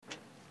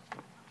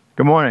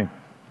Good morning.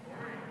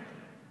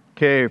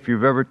 Okay, if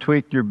you've ever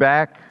tweaked your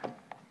back,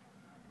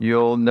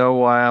 you'll know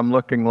why I'm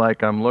looking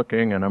like I'm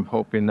looking, and I'm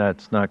hoping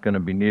that's not going to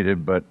be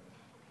needed, but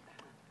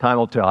time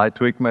will tell. I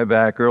tweaked my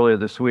back earlier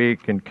this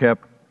week and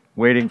kept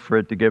waiting for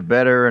it to get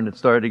better, and it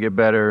started to get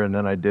better, and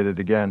then I did it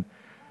again.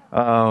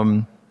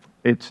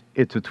 It's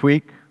a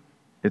tweak.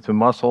 It's a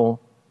muscle.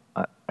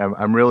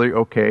 I'm really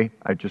okay.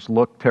 I just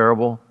look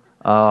terrible.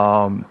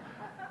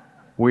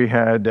 We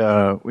had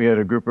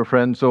a group of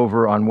friends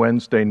over on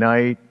Wednesday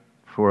night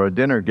for a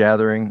dinner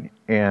gathering,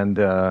 and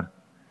that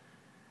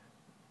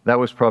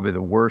was probably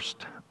the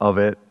worst of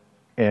it.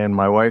 And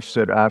my wife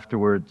said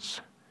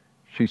afterwards,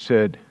 she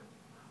said,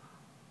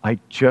 I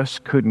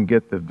just couldn't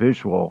get the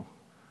visual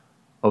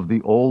of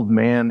the old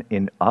man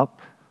in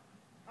Up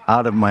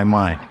out of my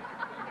mind.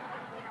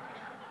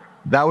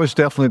 That was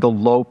definitely the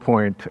low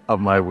point of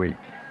my week.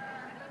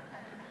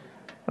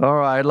 All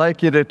right, I'd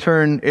like you to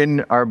turn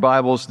in our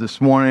Bibles this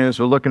morning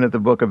as we're looking at the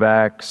book of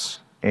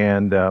Acts.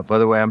 And by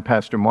the way, I'm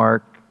Pastor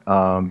Mark.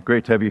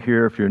 Great to have you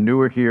here if you're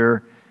newer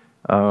here.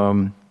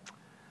 And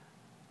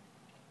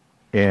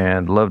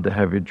love to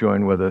have you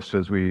join with us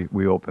as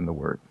we open the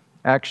Word.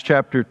 Acts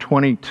chapter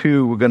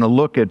 22, we're going to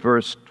look at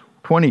verse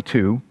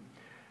 22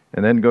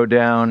 and then go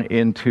down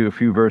into a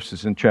few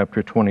verses in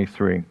chapter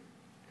 23.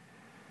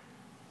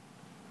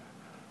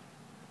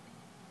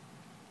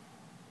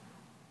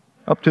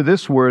 Up to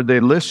this word, they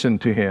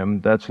listened to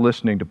him, that's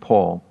listening to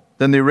Paul.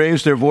 Then they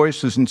raised their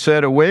voices and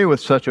said, Away with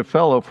such a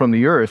fellow from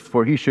the earth,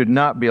 for he should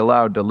not be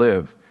allowed to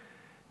live.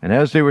 And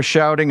as they were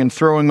shouting and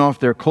throwing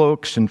off their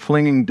cloaks and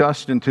flinging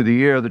dust into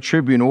the air, the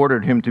tribune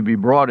ordered him to be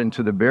brought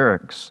into the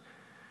barracks,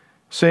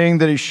 saying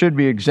that he should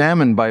be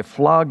examined by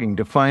flogging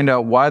to find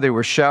out why they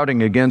were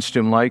shouting against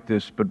him like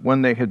this. But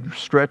when they had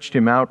stretched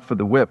him out for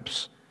the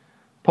whips,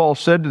 Paul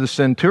said to the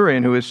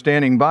centurion who was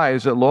standing by,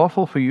 Is it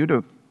lawful for you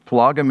to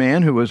flog a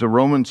man who is a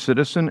Roman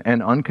citizen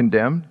and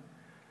uncondemned?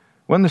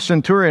 When the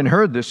centurion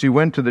heard this, he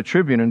went to the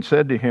tribune and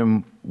said to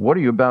him, What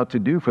are you about to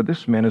do? For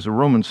this man is a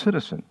Roman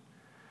citizen.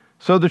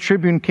 So the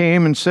tribune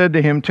came and said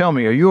to him, Tell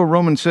me, are you a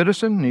Roman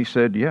citizen? And he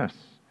said, Yes.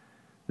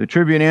 The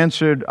tribune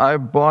answered, I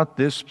bought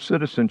this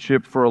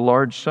citizenship for a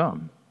large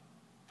sum.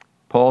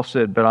 Paul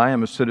said, But I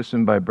am a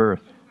citizen by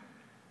birth.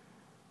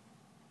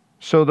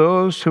 So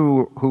those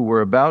who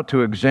were about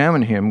to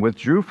examine him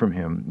withdrew from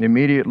him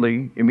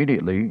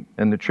immediately,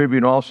 and the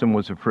tribune also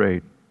was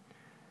afraid,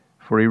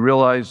 for he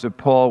realized that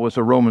Paul was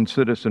a Roman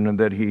citizen and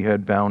that he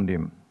had bound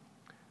him.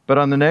 But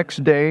on the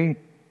next day,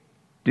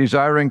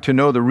 desiring to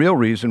know the real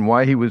reason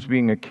why he was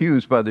being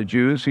accused by the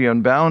Jews, he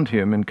unbound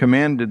him and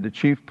commanded the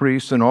chief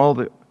priests and all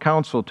the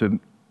council to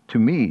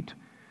meet.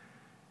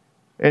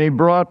 And he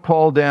brought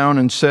Paul down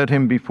and set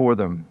him before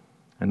them.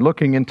 And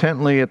looking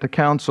intently at the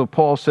council,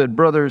 Paul said,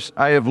 Brothers,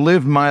 I have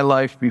lived my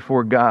life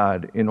before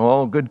God in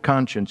all good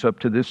conscience up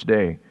to this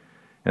day.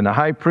 And the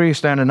high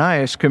priest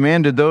Ananias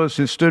commanded those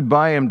who stood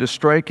by him to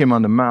strike him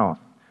on the mouth.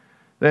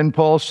 Then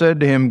Paul said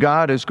to him,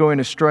 God is going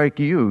to strike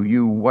you,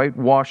 you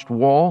whitewashed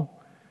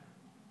wall.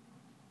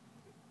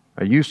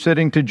 Are you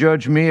sitting to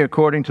judge me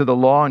according to the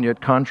law, and yet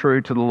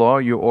contrary to the law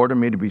you order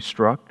me to be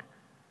struck?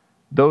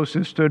 Those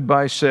who stood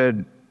by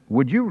said,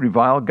 Would you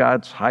revile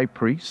God's high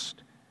priest?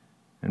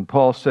 And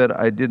Paul said,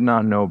 I did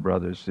not know,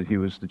 brothers, that he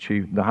was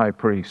the high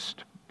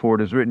priest. For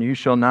it is written, You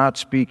shall not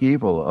speak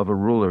evil of a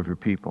ruler of your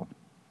people.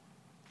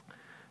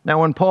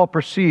 Now when Paul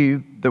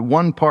perceived that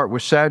one part were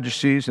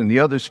Sadducees and the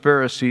others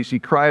Pharisees, he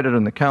cried out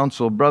in the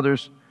council,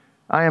 Brothers,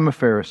 I am a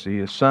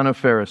Pharisee, a son of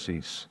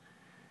Pharisees.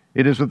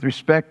 It is with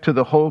respect to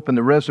the hope and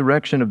the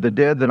resurrection of the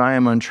dead that I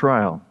am on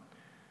trial.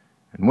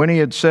 And when he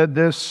had said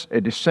this,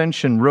 a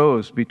dissension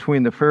rose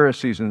between the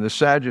Pharisees and the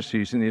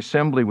Sadducees, and the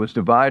assembly was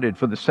divided.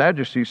 For the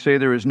Sadducees say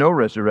there is no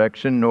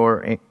resurrection,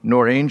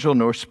 nor angel,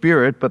 nor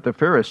spirit, but the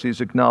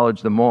Pharisees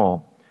acknowledge them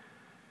all.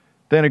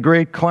 Then a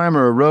great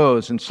clamor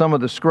arose, and some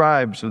of the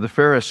scribes of the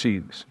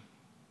Pharisees'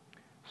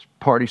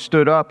 party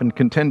stood up and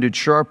contended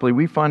sharply,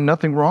 We find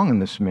nothing wrong in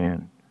this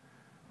man.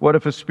 What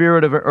if a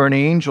spirit or an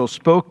angel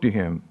spoke to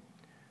him?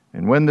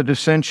 And when the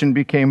dissension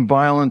became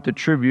violent, the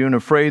tribune,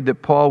 afraid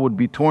that Paul would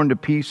be torn to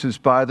pieces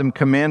by them,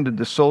 commanded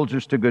the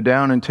soldiers to go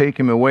down and take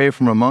him away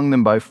from among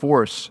them by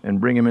force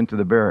and bring him into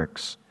the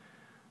barracks.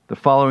 The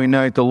following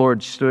night the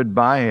Lord stood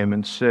by him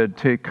and said,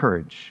 Take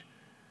courage,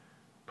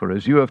 for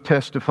as you have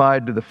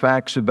testified to the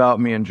facts about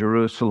me in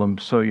Jerusalem,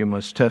 so you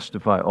must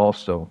testify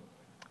also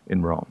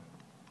in Rome.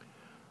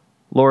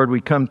 Lord,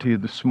 we come to you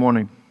this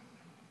morning.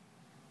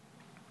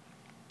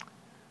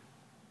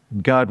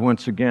 God,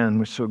 once again,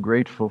 we're so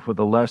grateful for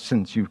the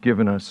lessons you've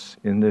given us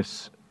in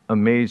this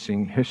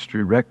amazing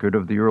history record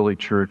of the early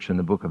church in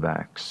the book of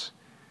Acts.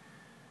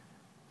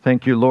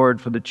 Thank you, Lord,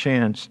 for the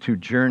chance to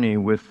journey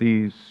with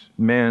these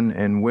men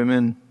and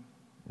women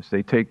as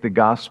they take the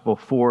gospel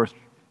forth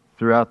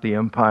throughout the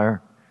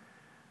empire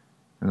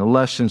and the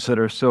lessons that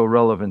are so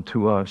relevant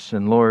to us.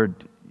 And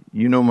Lord,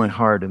 you know my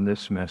heart in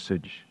this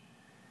message.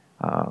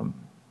 I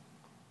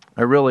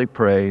really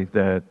pray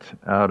that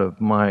out of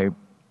my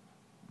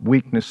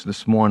weakness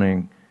this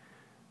morning,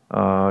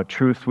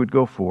 truth would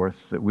go forth,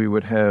 that we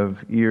would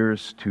have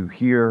ears to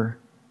hear,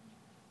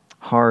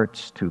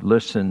 hearts to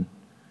listen.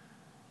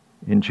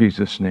 In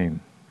Jesus'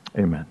 name,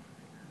 amen.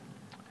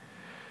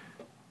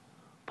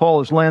 Paul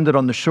has landed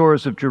on the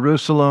shores of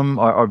Jerusalem,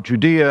 of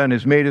Judea, and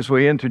has made his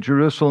way into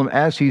Jerusalem.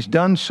 As he's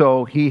done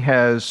so, he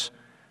has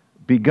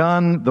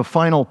begun the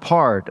final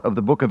part of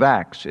the book of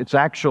Acts. It's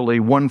actually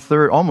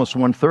almost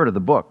one third of the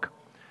book.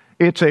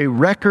 It's a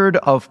record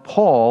of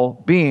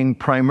Paul being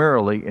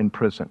primarily in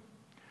prison.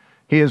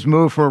 He has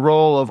moved from a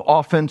role of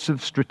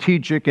offensive,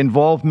 strategic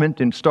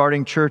involvement in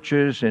starting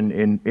churches and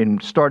in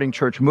starting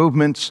church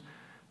movements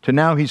to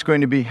now he's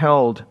going to be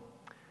held.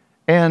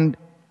 And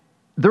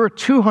there are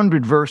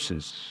 200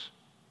 verses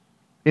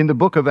in the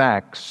book of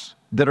Acts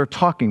that are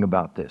talking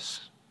about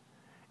this.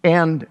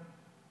 And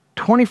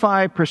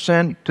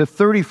 25% to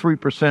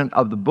 33%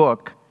 of the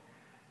book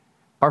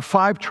are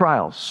 5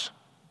 trials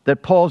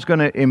that Paul's going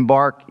to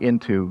embark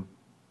into.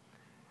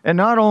 And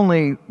not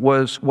only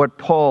was what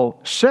Paul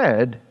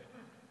said,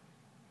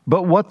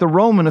 but what the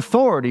Roman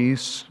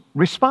authorities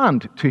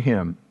respond to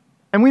him.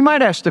 And we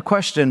might ask the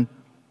question,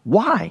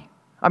 why?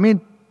 I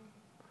mean,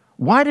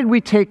 why did we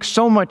take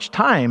so much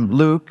time,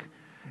 Luke,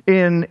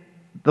 in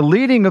the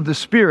leading of the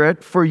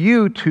Spirit for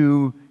you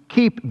to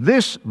keep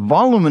this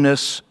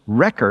voluminous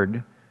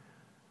record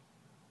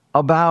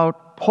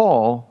about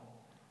Paul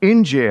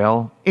in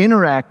jail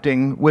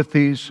interacting with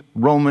these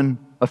Roman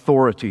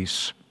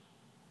authorities?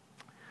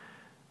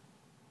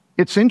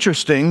 It's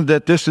interesting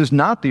that this is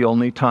not the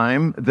only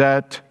time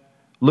that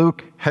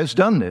Luke has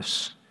done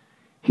this.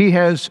 He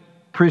has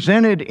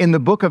presented in the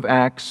book of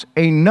Acts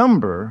a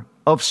number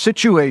of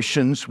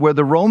situations where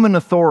the Roman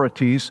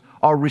authorities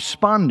are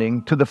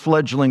responding to the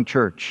fledgling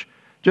church.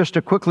 Just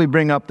to quickly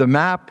bring up the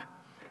map,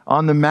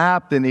 on the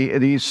map in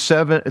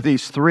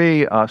these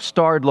 3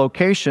 starred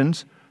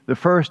locations, the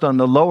first on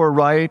the lower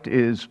right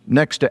is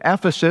next to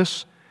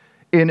Ephesus.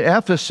 In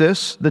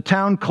Ephesus, the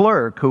town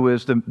clerk, who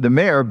is the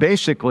mayor,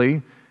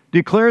 basically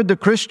declared the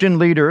Christian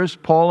leaders,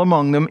 Paul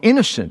among them,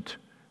 innocent,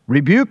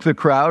 rebuked the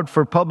crowd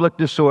for public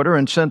disorder,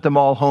 and sent them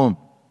all home.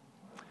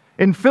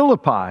 In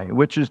Philippi,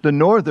 which is the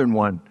northern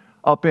one,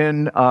 up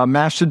in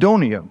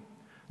Macedonia,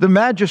 the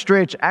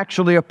magistrates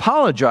actually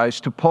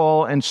apologized to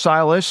Paul and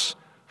Silas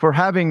for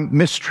having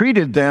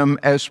mistreated them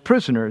as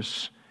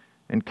prisoners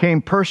and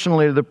came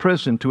personally to the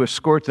prison to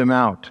escort them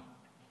out.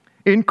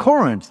 In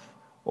Corinth,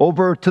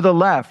 over to the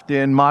left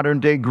in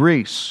modern-day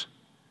Greece,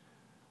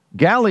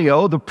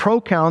 Gallio, the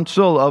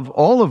proconsul of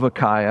all of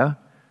Achaia,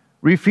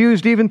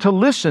 refused even to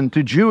listen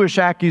to Jewish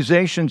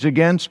accusations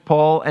against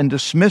Paul and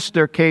dismissed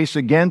their case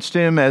against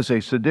him as a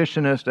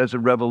seditionist, as a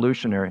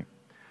revolutionary.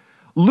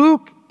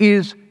 Luke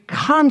is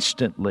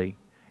constantly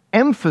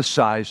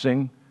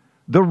emphasizing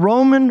the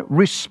Roman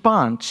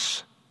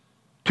response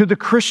to the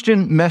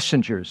Christian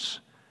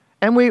messengers.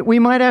 And we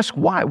might ask,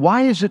 why?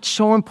 Why is it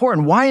so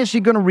important? Why is he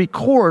going to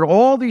record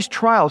all these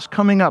trials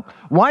coming up?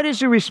 Why does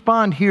he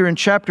respond here in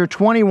chapter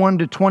 21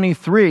 to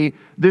 23,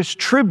 this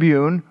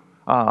tribune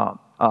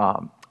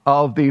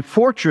of the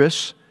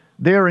fortress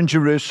there in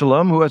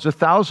Jerusalem, who has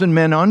 1,000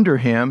 men under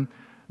him,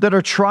 that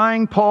are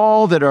trying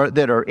Paul, that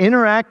are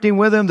interacting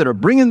with him, that are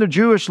bringing the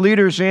Jewish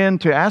leaders in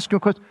to ask him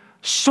questions?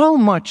 So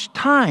much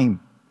time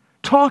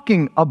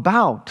talking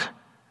about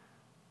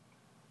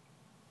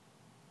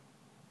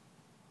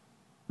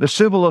the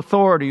civil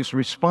authorities'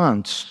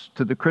 response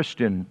to the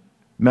Christian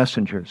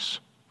messengers.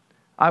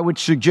 I would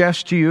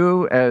suggest to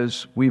you,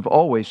 as we've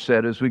always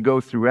said as we go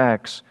through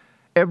Acts,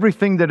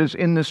 everything that is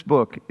in this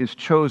book is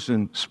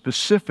chosen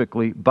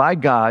specifically by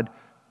God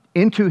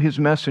into his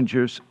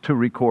messengers to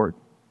record.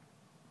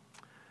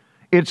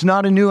 It's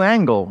not a new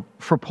angle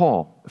for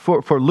Paul,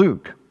 for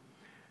Luke.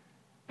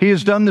 He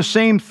has done the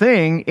same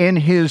thing in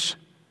his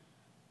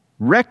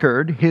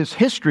record, his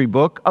history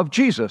book of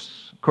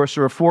Jesus. Of course,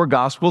 there are 4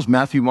 Gospels,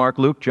 Matthew, Mark,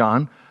 Luke,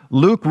 John.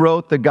 Luke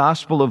wrote the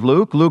Gospel of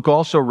Luke. Luke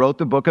also wrote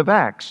the book of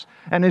Acts.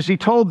 And as he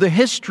told the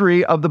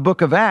history of the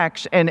book of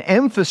Acts and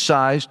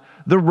emphasized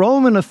the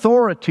Roman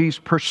authorities'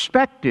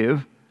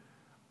 perspective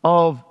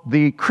of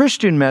the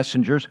Christian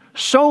messengers,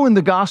 so in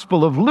the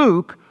Gospel of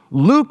Luke,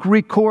 Luke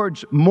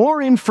records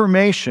more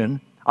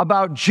information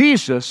about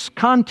Jesus'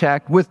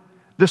 contact with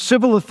the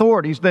civil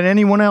authorities than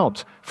anyone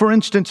else. For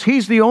instance,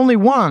 he's the only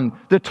one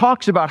that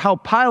talks about how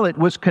Pilate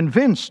was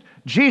convinced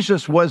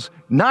Jesus was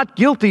not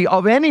guilty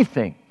of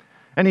anything.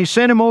 And he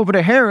sent him over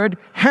to Herod.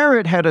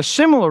 Herod had a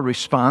similar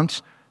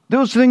response.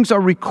 Those things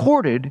are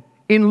recorded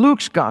in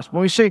Luke's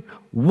gospel. We say,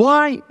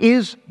 why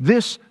is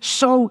this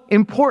so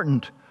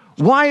important?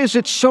 Why is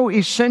it so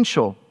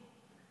essential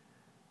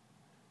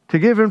to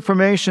give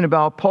information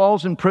about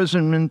Paul's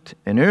imprisonment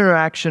and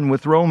interaction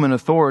with Roman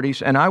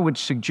authorities? And I would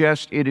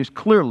suggest it is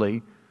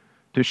clearly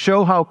to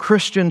show how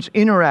Christians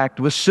interact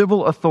with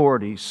civil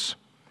authorities.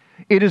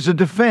 It is a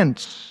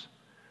defense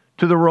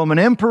to the Roman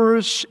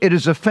emperors. It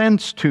is a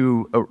defense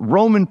to a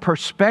Roman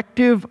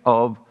perspective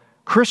of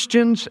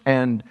Christians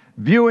and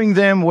viewing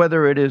them,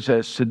 whether it is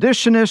as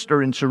seditionists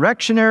or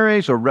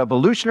insurrectionaries or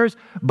revolutionaries.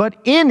 But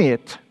in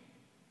it,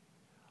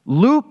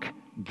 Luke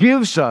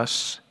gives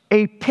us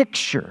a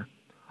picture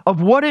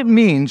of what it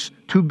means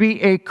to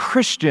be a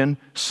Christian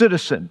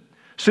citizen.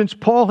 Since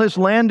Paul has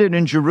landed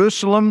in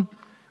Jerusalem,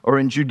 or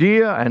in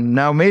Judea, and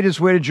now made his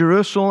way to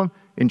Jerusalem,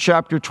 in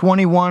chapter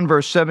 21,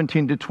 verse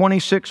 17 to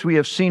 26, we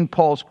have seen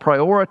Paul's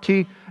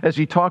priority as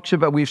he talks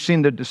about, we've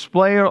seen the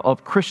display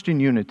of Christian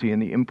unity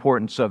and the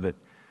importance of it.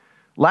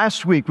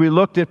 Last week, we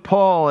looked at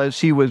Paul as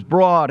he was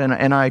brought,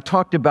 and I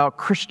talked about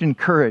Christian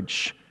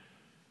courage.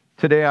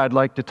 Today, I'd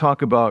like to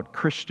talk about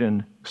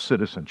Christian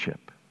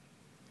citizenship.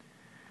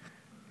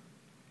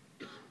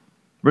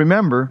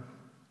 Remember,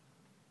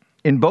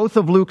 in both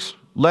of Luke's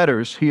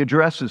letters, he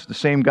addresses the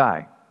same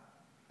guy.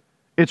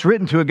 It's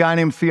written to a guy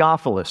named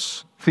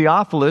Theophilus.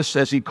 Theophilus,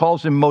 as he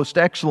calls him, most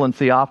excellent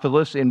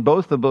Theophilus, in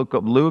both the book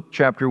of Luke,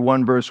 chapter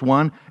 1, verse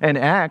 1, and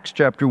Acts,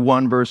 chapter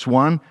 1, verse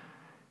 1,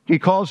 he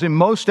calls him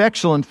most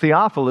excellent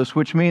Theophilus,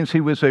 which means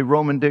he was a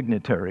Roman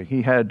dignitary.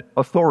 He had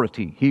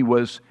authority. He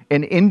was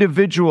an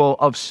individual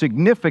of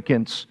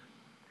significance.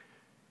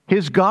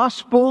 His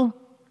gospel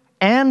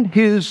and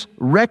his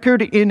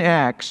record in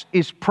Acts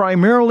is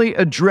primarily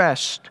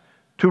addressed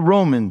to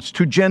Romans,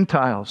 to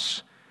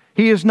Gentiles.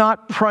 He is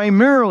not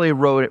primarily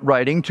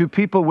writing to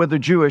people with a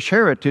Jewish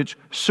heritage.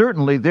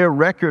 Certainly their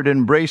record in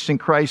embracing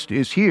Christ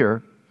is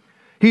here.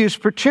 He is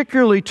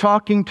particularly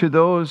talking to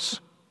those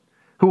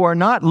who are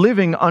not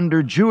living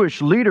under Jewish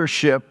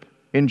leadership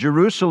in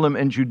Jerusalem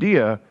and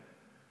Judea,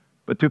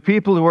 but to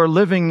people who are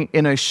living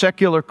in a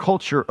secular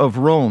culture of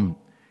Rome.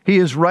 He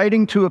is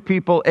writing to a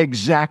people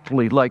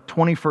exactly like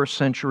 21st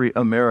century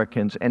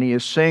Americans, and he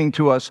is saying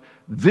to us,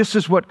 this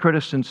is what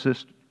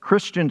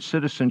Christian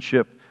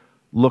citizenship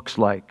looks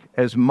like,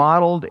 as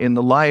modeled in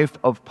the life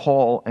of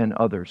Paul and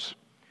others.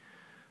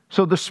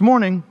 So this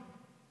morning,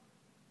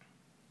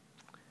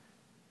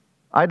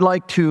 I'd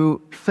like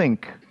to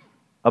think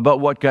about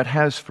what God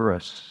has for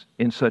us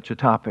in such a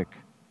topic.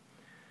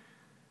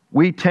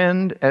 We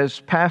tend, as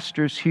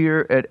pastors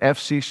here at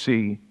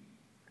FCC,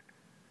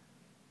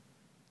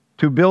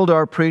 to build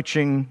our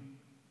preaching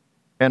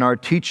and our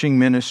teaching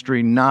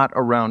ministry not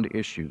around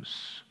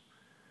issues.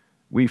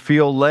 We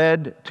feel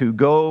led to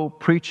go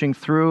preaching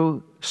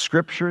through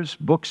scriptures,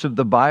 books of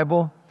the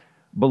Bible,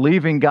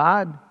 believing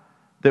God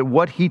that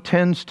what He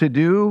tends to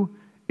do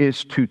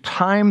is to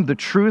time the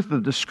truth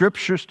of the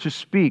scriptures to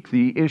speak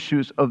the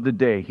issues of the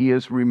day. He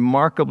is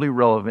remarkably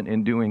relevant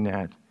in doing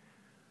that.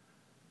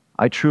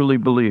 I truly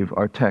believe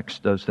our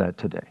text does that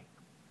today.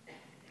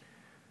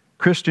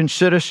 Christian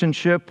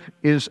citizenship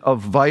is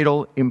of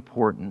vital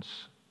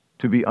importance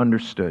to be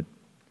understood.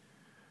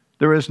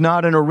 There is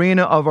not an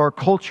arena of our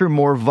culture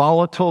more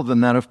volatile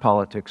than that of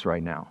politics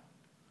right now.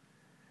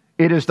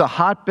 It is the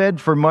hotbed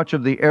for much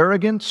of the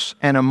arrogance,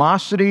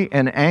 animosity,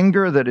 and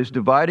anger that is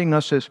dividing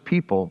us as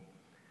people.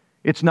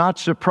 It's not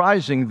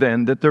surprising,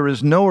 then, that there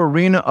is no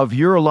arena of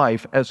your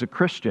life as a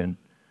Christian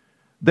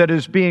that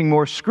is being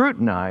more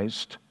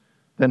scrutinized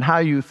than how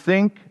you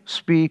think,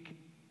 speak,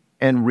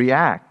 and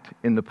react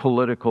in the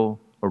political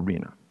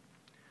arena.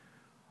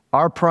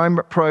 Our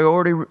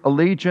priority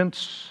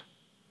allegiance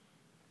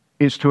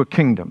is to a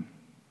kingdom,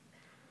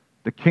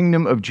 the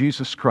kingdom of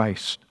Jesus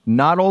Christ,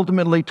 not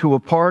ultimately to a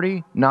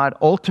party, not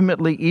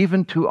ultimately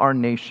even to our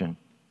nation.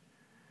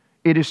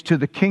 It is to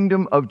the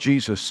kingdom of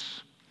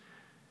Jesus.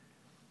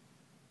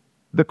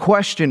 The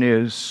question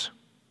is,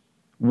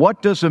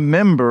 what does a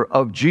member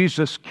of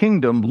Jesus'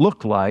 kingdom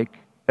look like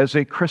as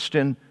a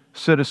Christian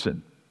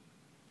citizen?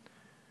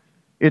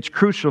 It's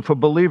crucial for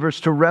believers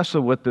to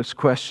wrestle with this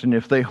question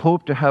if they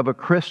hope to have a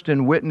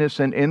Christian witness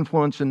and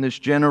influence in this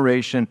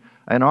generation,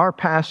 and our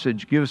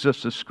passage gives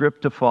us a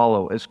script to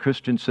follow as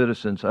Christian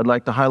citizens. I'd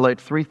like to highlight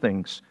three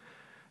things.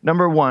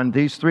 Number one,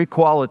 these three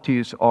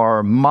qualities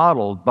are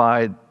modeled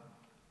by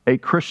a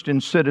Christian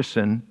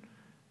citizen,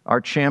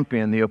 our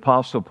champion, the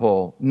Apostle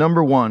Paul.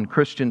 Number one,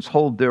 Christians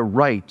hold their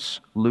rights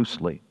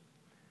loosely.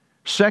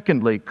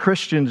 Secondly,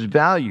 Christians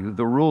value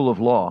the rule of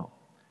law.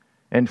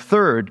 And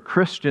third,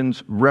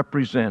 Christians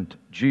represent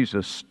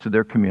Jesus to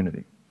their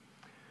community.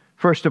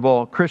 First of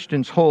all,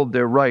 Christians hold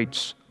their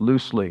rights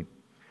loosely.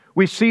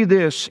 We see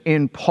this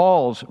in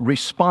Paul's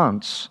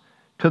response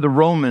to the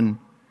Roman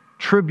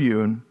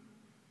tribune,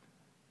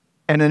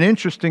 and an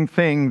interesting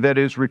thing that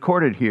is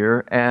recorded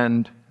here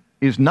and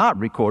is not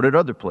recorded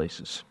other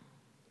places.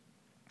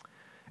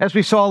 As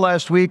we saw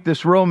last week,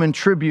 this Roman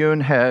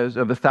tribune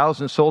of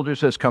 1,000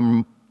 soldiers has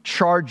come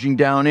charging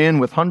down in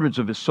with hundreds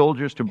of his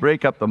soldiers to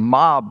break up the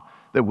mob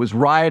that was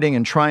rioting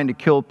and trying to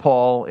kill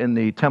Paul in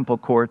the temple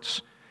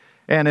courts.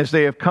 And as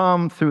they have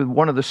come through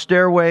one of the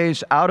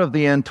stairways out of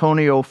the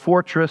Antonia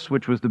fortress,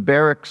 which was the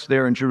barracks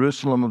there in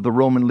Jerusalem of the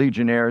Roman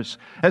legionnaires,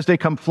 as they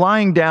come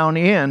flying down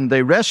in,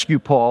 they rescue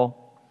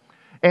Paul.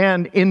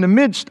 And in the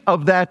midst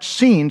of that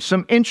scene,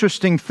 some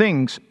interesting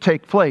things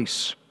take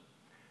place.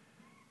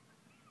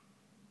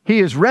 He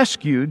is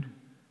rescued.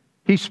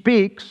 He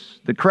speaks.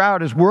 The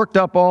crowd is worked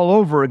up all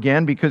over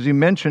again because he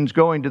mentions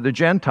going to the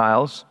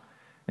Gentiles.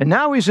 And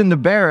now he's in the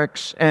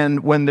barracks,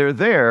 and when they're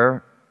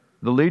there,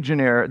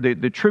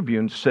 the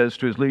tribune says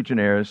to his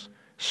legionnaires,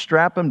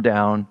 strap him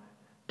down,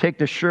 take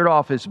the shirt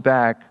off his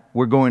back,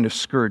 we're going to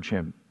scourge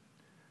him.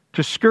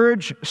 To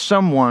scourge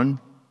someone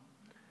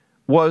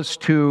was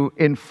to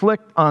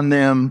inflict on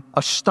them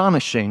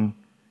astonishing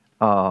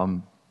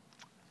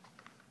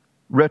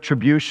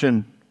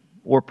retribution,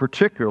 or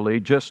particularly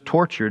just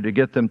torture to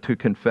get them to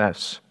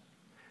confess.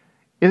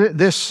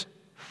 This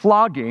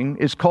flogging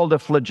is called a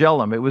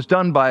flagellum. It was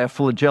done by a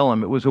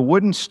flagellum. It was a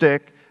wooden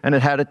stick, and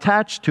it had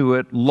attached to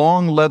it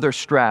long leather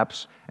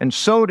straps, and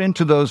sewed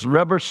into those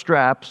leather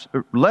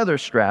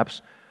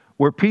straps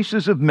were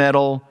pieces of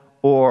metal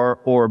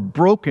or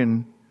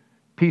broken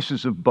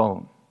pieces of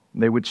bone.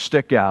 They would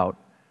stick out.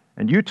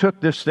 And you took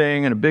this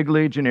thing, and a big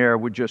legionnaire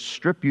would just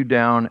strip you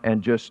down,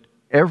 and just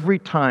every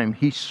time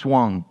he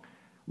swung,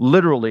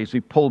 literally as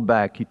he pulled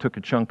back, he took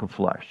a chunk of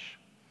flesh.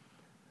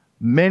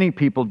 Many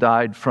people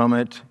died from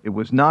it. It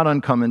was not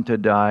uncommon to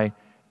die.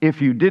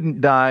 If you didn't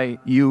die,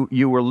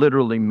 you were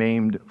literally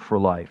maimed for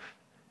life.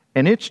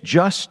 And it's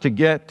just to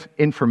get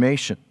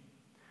information.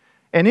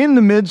 And in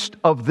the midst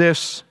of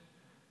this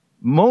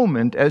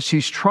moment, as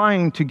he's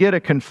trying to get a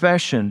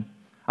confession,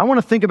 I want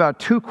to think about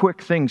two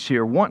quick things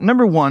here.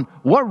 Number one,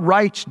 what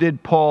rights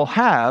did Paul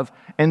have?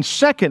 And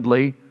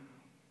secondly,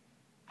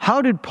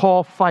 how did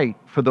Paul fight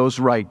for those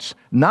rights?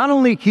 Not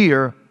only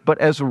here, but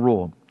as a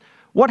rule.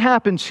 What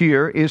happens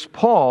here is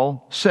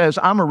Paul says,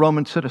 I'm a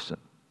Roman citizen.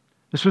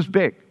 This was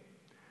big.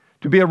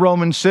 To be a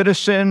Roman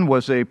citizen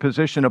was a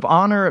position of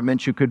honor. It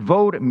meant you could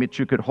vote. It meant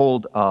you could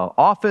hold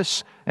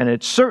office. And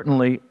it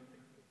certainly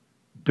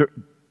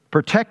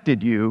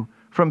protected you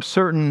from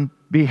certain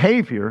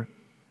behavior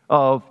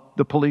of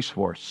the police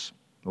force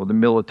or the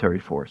military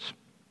force.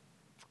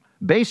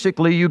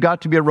 Basically, you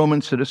got to be a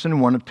Roman citizen in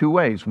one of two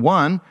ways.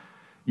 One,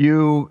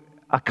 you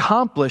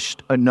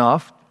accomplished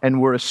enough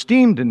and were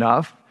esteemed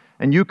enough,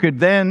 and you could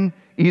then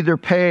either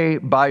pay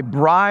by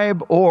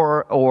bribe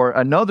or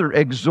another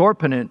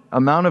exorbitant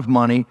amount of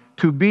money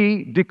to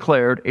be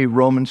declared a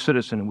Roman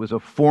citizen. It was a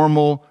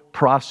formal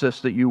process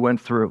that you went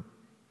through.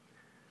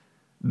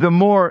 The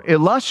more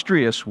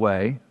illustrious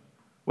way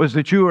was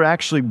that you were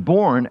actually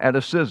born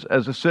as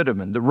a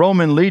citizen. The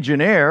Roman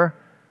legionnaire,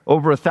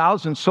 over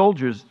 1,000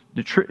 soldiers,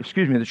 the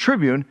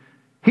Tribune,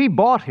 he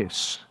bought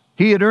his.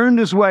 He had earned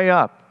his way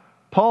up.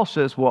 Paul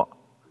says, well,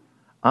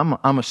 I'm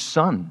a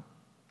son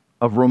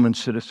of Roman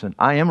citizen.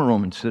 I am a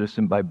Roman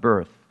citizen by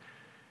birth.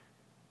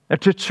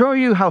 And to show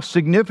you how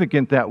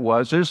significant that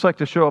was, I just like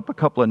to show up a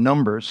couple of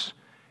numbers.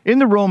 In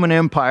the Roman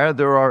Empire,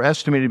 there are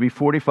estimated to be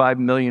 45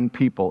 million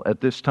people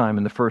at this time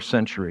in the first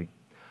century.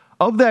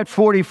 Of that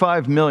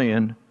 45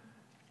 million,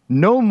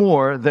 no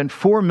more than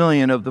 4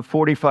 million of the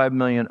 45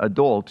 million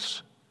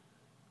adults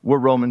were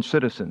Roman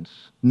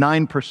citizens,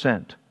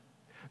 9%.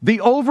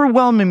 The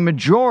overwhelming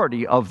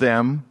majority of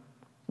them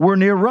were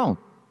near Rome.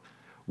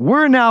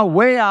 We're now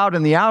way out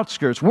in the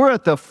outskirts. We're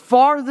at the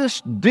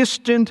farthest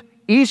distant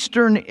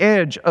eastern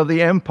edge of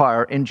the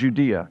empire in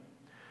Judea.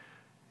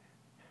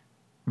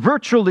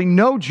 Virtually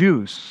no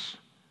Jews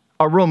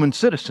are Roman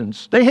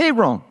citizens. They hate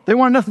Rome. They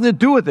want nothing to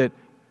do with it.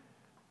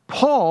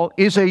 Paul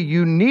is a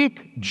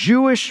unique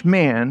Jewish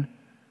man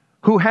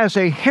who has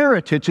a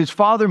heritage. His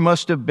father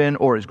must have been,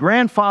 or his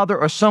grandfather,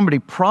 or somebody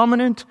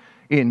prominent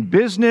in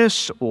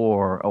business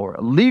or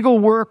legal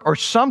work or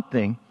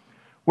something,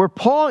 where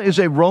Paul is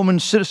a Roman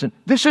citizen.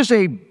 This is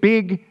a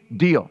big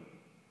deal.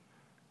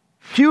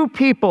 Few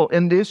people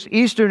in this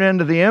eastern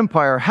end of the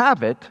empire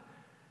have it,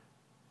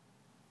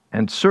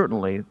 and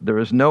certainly there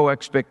is no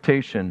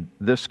expectation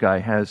this guy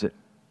has it.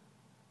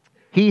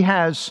 He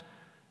has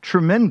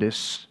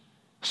tremendous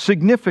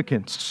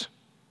significance.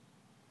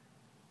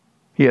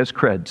 He has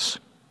creds.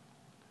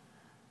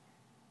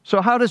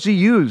 So how does he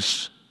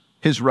use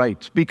his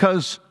rights?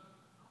 Because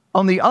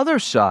on the other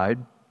side,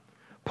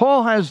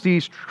 Paul has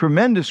these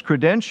tremendous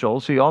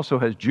credentials. He also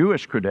has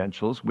Jewish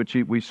credentials, which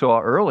we saw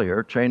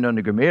earlier, trained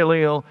under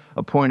Gamaliel,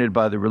 appointed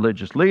by the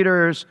religious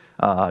leaders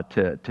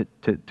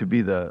to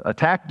be the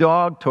attack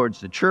dog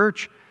towards the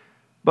church.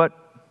 But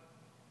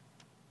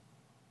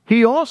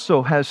he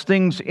also has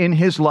things in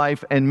his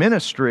life and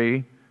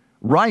ministry,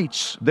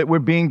 rights that were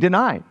being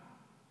denied.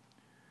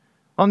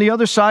 On the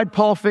other side,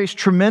 Paul faced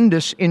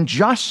tremendous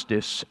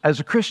injustice as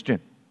a Christian.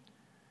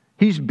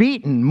 He's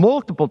beaten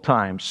multiple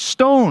times,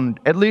 stoned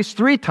at least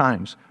 3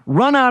 times,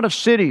 run out of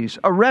cities,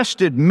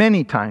 arrested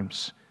many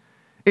times.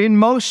 In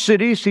most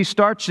cities, he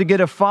starts to get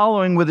a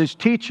following with his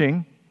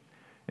teaching,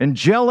 and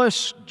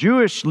jealous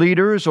Jewish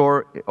leaders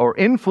or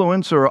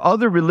influence or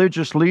other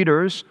religious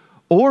leaders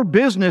or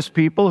business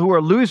people who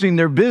are losing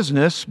their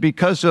business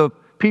because of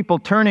people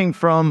turning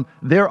from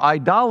their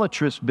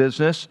idolatrous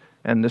business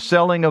and the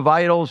selling of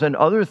idols and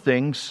other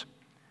things,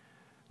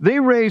 they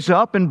raise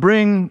up and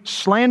bring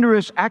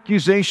slanderous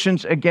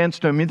accusations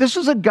against him. I mean, this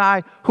is a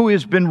guy who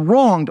has been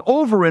wronged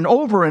over and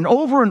over and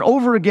over and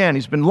over again.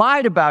 He's been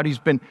lied about. He's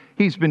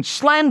been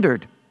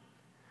slandered.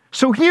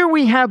 So here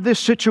we have this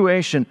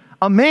situation,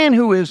 a man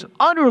who is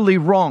utterly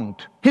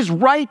wronged, his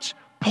rights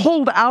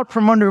pulled out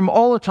from under him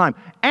all the time,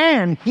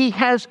 and he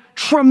has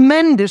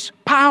tremendous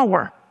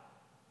power.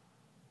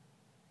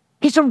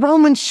 He's a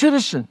Roman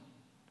citizen.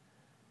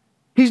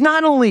 He's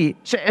not only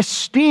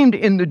esteemed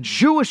in the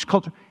Jewish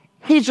culture,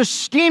 He's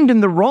esteemed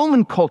in the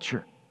Roman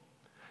culture.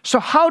 So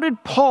how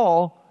did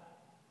Paul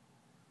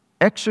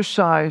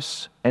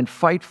exercise and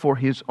fight for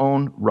his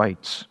own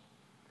rights?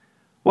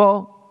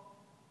 Well,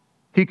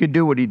 he could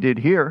do what he did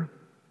here.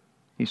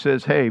 He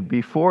says, hey,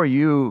 before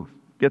you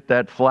get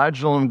that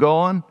flagellum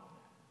going,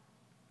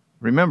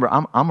 remember,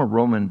 I'm a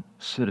Roman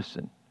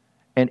citizen,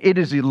 and it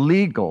is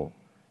illegal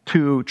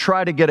to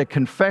try to get a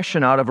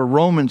confession out of a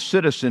Roman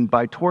citizen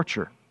by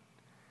torture.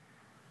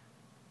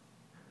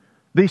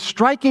 The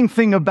striking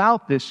thing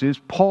about this is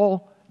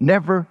Paul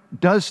never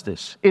does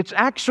this. It's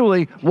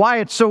actually why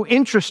it's so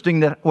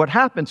interesting that what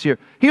happens here.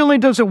 He only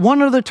does it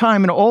one other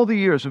time in all the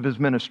years of his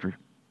ministry.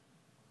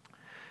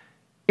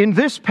 In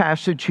this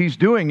passage, he's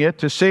doing it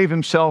to save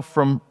himself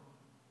from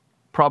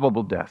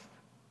probable death.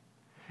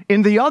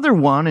 In the other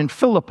one, in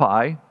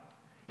Philippi,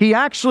 he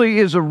actually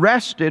is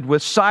arrested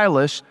with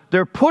Silas.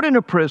 They're put in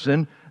a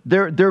prison.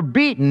 They're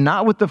beaten,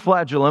 not with the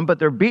flagellum, but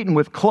they're beaten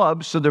with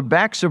clubs, so their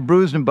backs are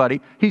bruised and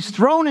bloody. He's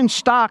thrown in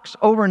stocks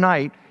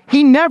overnight.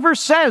 He never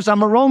says,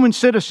 I'm a Roman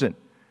citizen.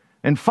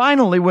 And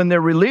finally, when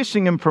they're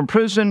releasing him from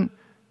prison,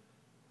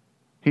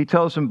 he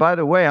tells them, by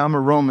the way, I'm a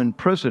Roman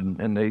prison.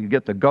 And they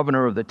get the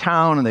governor of the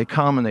town, and they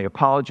come and they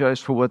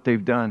apologize for what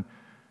they've done.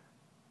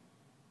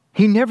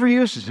 He never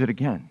uses it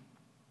again.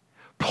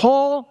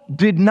 Paul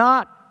did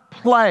not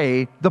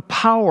play the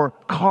power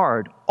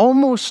card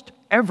almost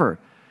ever.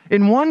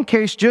 In one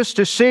case, just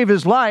to save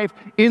his life.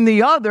 In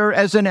the other,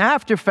 as an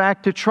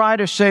afterfact, to try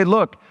to say,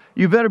 look,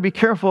 you better be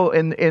careful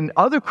in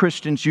other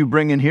Christians you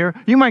bring in here.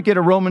 You might get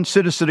a Roman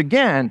citizen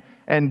again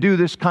and do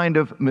this kind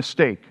of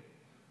mistake.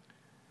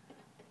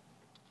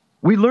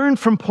 We learn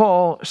from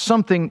Paul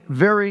something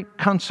very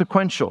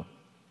consequential.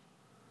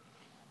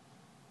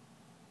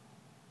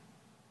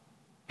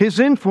 His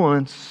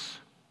influence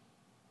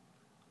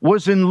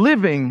was in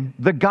living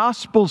the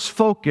gospel's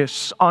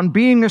focus on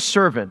being a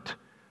servant,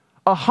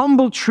 a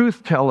humble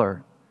truth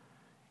teller,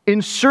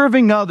 in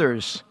serving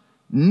others,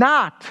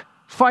 not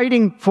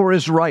fighting for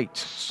his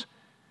rights.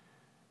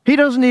 He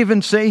doesn't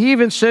even say, he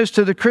even says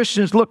to the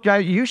Christians, look,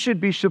 you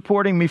should be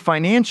supporting me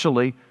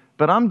financially,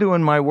 but I'm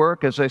doing my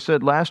work. As I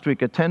said last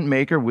week, a tent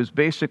maker was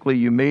basically,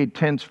 you made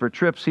tents for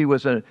trips. He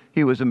was a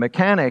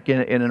mechanic in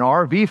an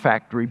RV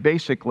factory,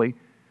 basically.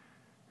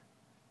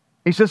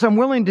 He says, I'm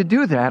willing to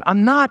do that.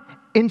 I'm not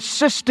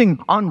insisting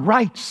on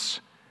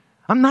rights.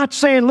 I'm not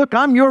saying, look,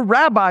 I'm your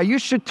rabbi. You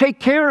should take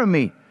care of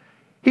me.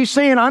 He's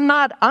saying, I'm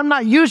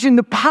not using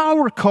the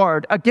power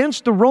card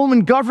against the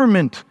Roman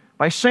government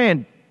by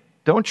saying,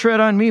 don't tread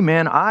on me,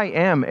 man. I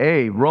am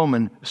a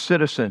Roman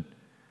citizen.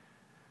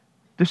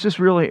 This is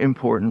really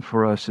important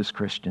for us as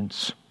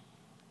Christians.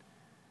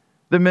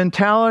 The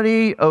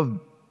mentality of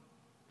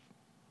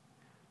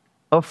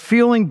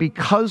feeling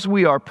because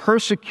we are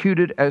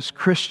persecuted as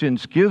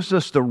Christians gives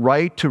us the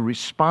right to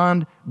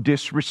respond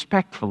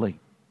disrespectfully.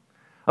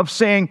 Of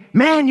saying,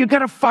 man, you got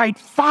to fight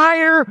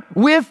fire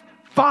with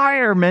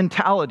fire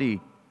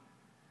mentality.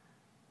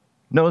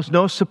 Knows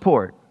no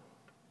support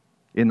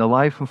in the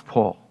life of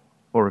Paul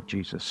or of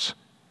Jesus.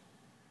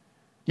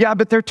 Yeah,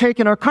 but they're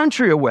taking our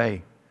country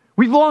away.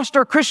 We've lost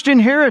our Christian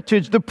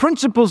heritage, the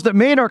principles that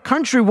made our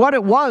country what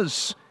it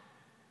was.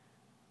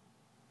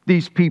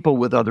 These people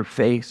with other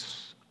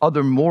faiths,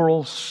 other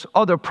morals,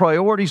 other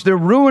priorities, they're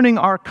ruining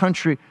our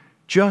country.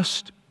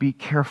 Just be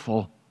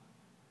careful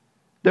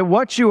that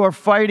what you are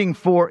fighting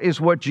for is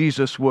what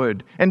Jesus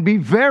would. And be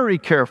very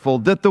careful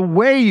that the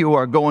way you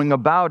are going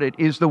about it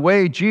is the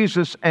way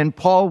Jesus and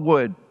Paul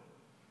would.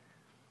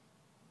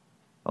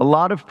 A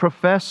lot of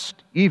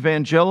professed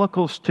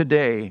evangelicals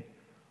today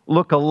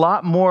look a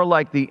lot more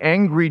like the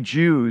angry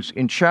Jews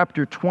in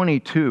chapter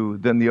 22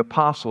 than the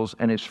apostles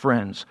and his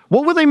friends.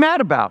 What were they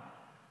mad about?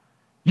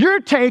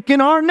 You're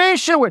taking our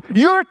nation away.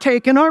 You're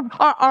taking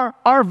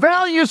our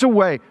values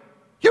away.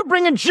 You're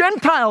bringing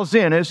Gentiles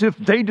in as if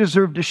they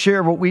deserve to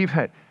share what we've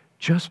had.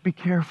 Just be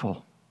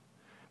careful.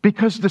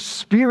 Because the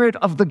spirit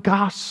of the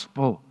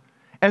gospel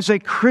as a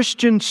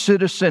Christian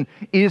citizen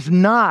is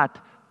not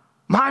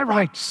my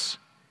rights.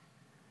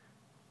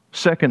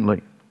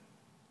 Secondly,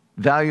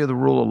 value the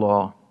rule of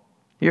law.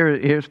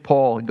 Here's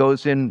Paul. He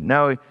goes in.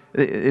 Now,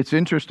 it's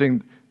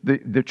interesting.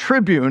 The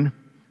Tribune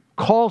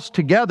calls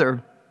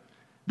together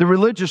the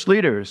religious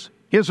leaders.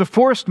 He has a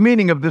forced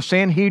meeting of the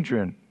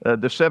Sanhedrin,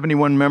 the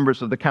 71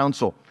 members of the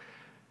council.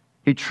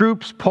 He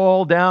troops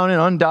Paul down,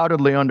 and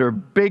undoubtedly under a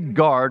big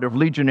guard of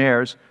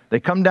legionnaires. They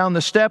come down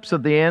the steps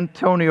of the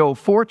Antonia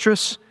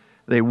fortress.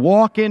 They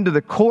walk into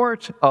the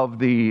court of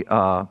the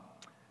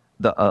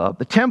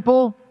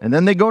temple, and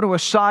then they go to a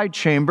side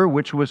chamber,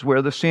 which was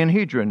where the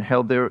Sanhedrin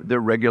held their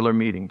regular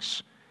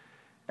meetings.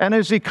 And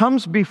as he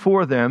comes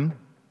before them,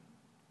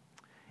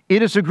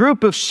 it is a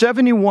group of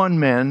 71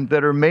 men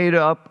that are made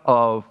up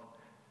of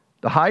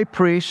the high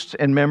priest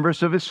and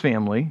members of his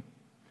family,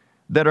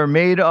 that are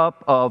made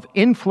up of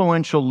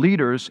influential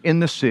leaders in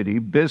the city,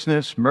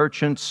 business,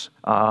 merchants,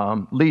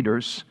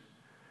 leaders.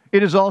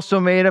 It is also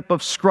made up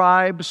of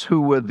scribes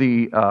who were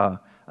the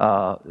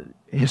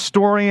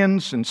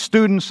historians and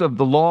students of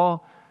the law,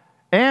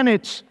 and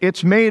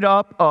it's made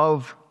up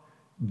of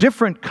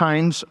different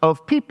kinds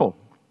of people.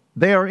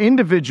 They are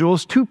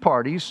individuals, two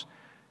parties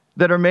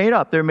that are made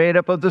up. They're made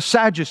up of the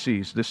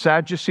Sadducees. The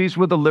Sadducees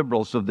were the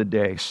liberals of the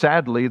day.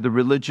 Sadly, the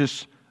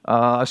religious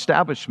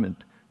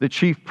establishment, the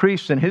chief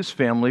priest and his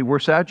family were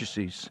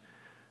Sadducees.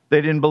 They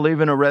didn't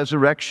believe in a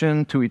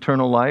resurrection to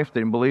eternal life.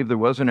 They didn't believe there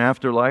was an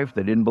afterlife.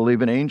 They didn't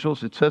believe in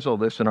angels. It says all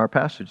this in our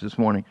passage this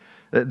morning.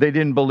 They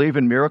didn't believe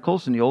in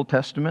miracles in the Old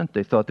Testament.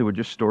 They thought they were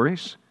just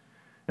stories.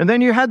 And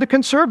then you had the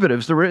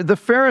conservatives, the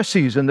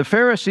Pharisees, and the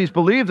Pharisees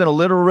believed in a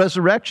literal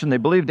resurrection. They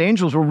believed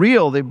angels were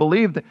real. They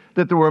believed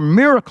that there were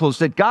miracles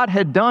that God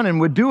had done and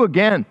would do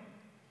again.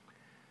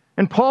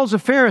 And Paul's a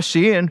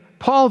Pharisee, and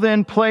Paul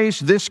then plays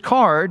this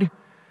card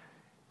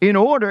in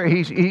order.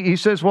 He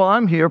says, well,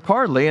 I'm here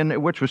partly,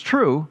 and which was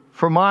true,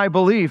 for my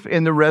belief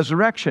in the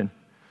resurrection.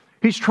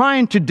 He's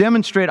trying to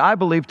demonstrate, I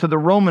believe, to the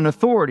Roman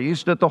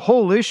authorities that the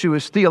whole issue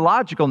is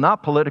theological,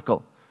 not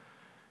political.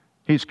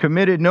 He's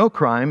committed no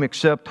crime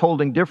except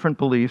holding different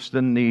beliefs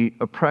than the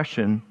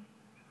oppression,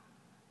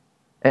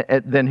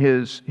 than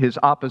his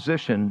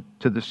opposition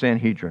to the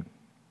Sanhedrin.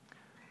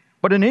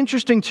 But an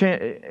interesting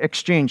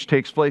exchange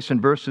takes place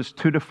in verses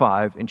 2 to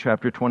 5 in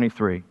chapter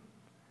 23.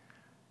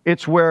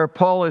 It's where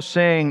Paul is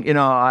saying,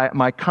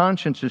 my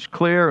conscience is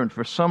clear, and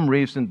for some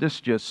reason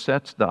this just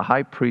sets the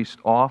high priest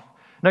off.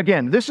 Now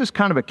again, this is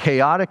kind of a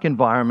chaotic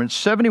environment,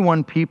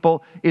 71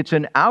 people. It's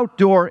an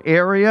outdoor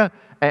area.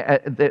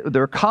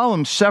 There are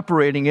columns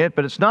separating it,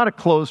 but it's not a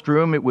closed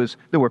room.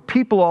 There were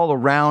people all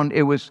around.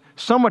 It was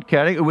somewhat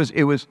chaotic.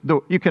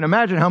 You can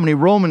imagine how many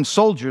Roman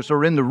soldiers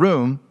are in the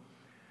room.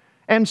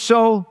 And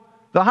so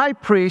the high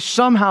priest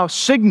somehow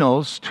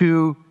signals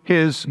to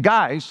his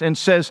guys and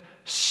says,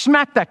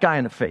 smack that guy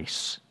in the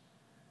face.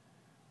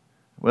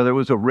 Whether it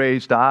was a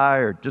raised eye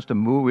or just a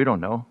move, we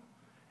don't know.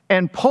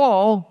 And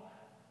Paul,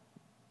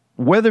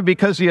 whether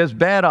because he has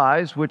bad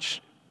eyes,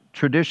 which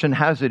tradition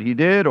has it he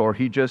did, or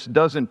he just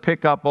doesn't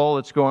pick up all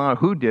that's going on,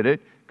 who did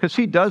it, because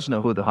he does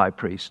know who the high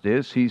priest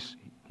is.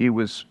 He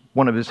was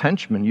one of his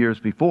henchmen years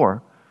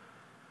before.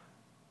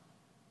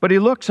 But he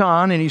looks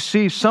on and he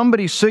sees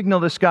somebody signal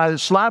this guy that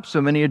slaps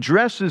him, and he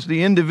addresses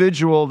the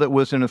individual that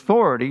was in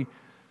authority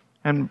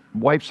and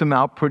wipes him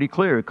out pretty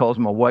clear. He calls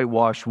him a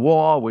whitewashed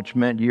wall, which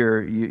meant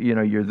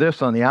you're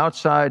this on the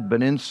outside,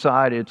 but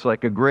inside it's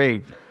like a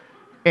grave.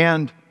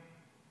 But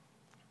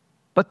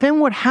then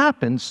what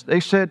happens?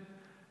 They said,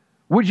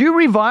 would you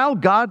revile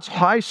God's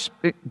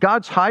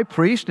high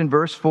priest in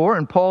verse 4?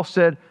 And Paul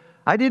said,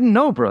 I didn't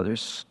know,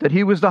 brothers, that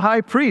he was the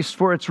high priest,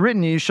 for it's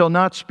written, you shall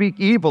not speak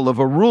evil of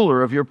a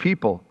ruler of your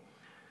people.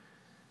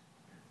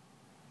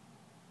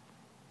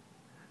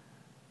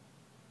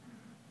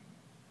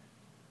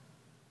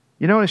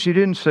 You notice he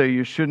didn't say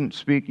you shouldn't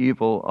speak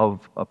evil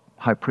of a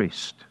high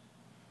priest.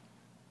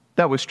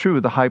 That was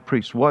true. The high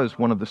priest was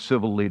one of the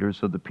civil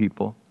leaders of the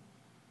people.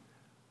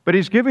 But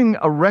he's giving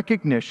a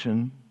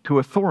recognition to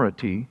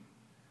authority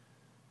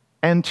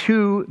and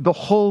to the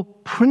whole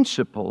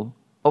principle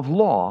of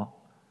law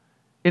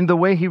in the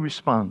way he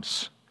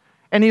responds.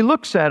 And he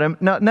looks at him.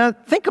 Now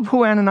think of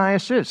who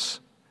Ananias is.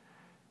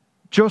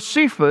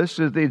 Josephus,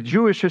 the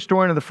Jewish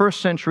historian of the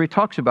first century,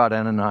 talks about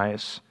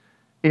Ananias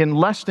in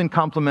less than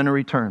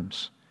complimentary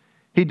terms.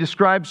 He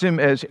describes him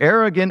as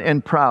arrogant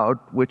and proud,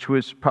 which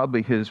was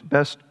probably his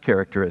best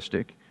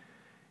characteristic.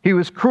 He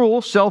was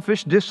cruel,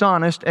 selfish,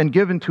 dishonest, and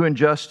given to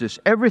injustice.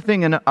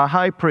 Everything a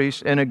high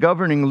priest and a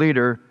governing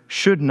leader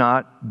should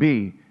not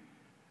be.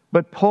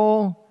 But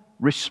Paul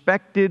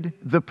respected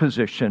the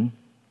position,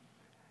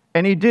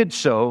 and he did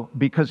so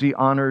because he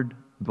honored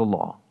the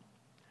law.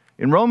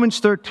 In Romans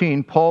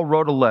 13, Paul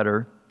wrote a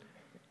letter,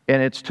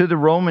 and it's to the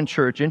Roman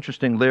church.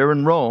 Interesting, they're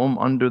in Rome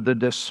under the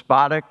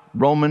despotic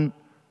Roman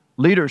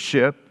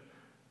leadership,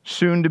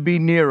 soon to be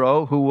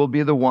Nero, who will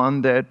be the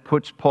one that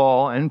puts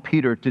Paul and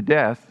Peter to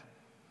death.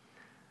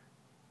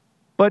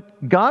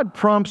 But God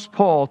prompts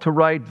Paul to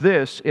write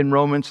this in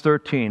Romans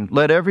 13.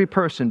 Let every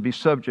person be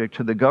subject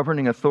to the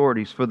governing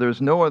authorities, for there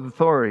is no other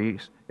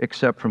authorities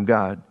except from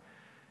God.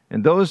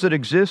 And those that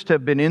exist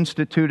have been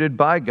instituted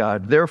by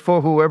God.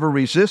 Therefore, whoever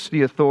resists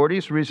the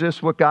authorities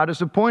resists what God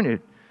has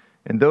appointed.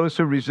 And those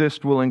who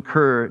resist will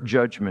incur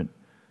judgment.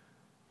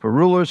 For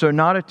rulers are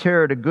not a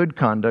terror to good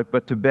conduct,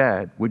 but to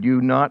bad. Would you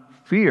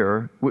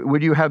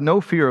have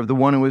no fear of the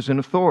one who is in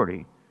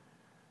authority?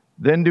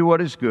 Then do what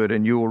is good,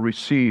 and you will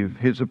receive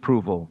his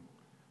approval.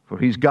 For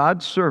he's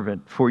God's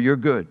servant for your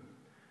good.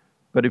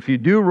 But if you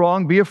do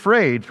wrong, be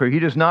afraid, for he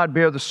does not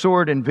bear the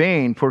sword in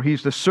vain, for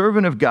he's the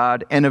servant of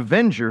God, an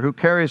avenger who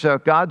carries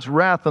out God's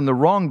wrath on the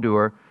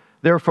wrongdoer.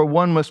 Therefore,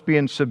 one must be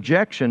in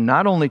subjection,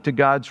 not only to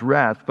God's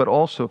wrath, but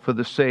also for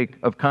the sake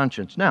of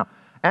conscience. Now,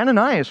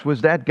 Ananias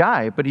was that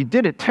guy, but he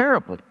did it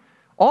terribly,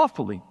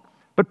 awfully.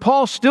 But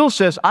Paul still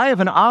says, I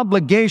have an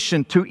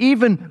obligation to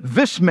even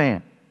this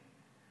man.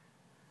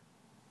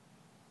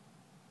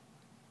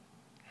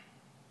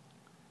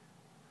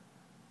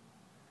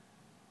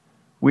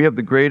 We have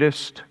the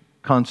greatest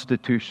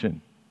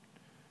constitution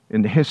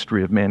in the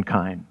history of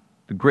mankind,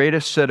 the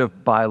greatest set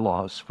of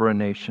bylaws for a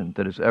nation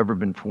that has ever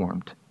been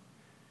formed.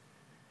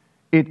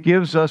 it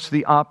gives us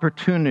the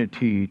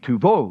opportunity to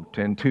vote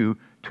and to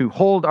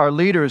hold our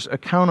leaders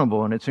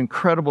accountable, and it's an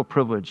incredible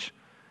privilege.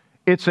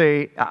 It's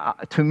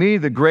to me,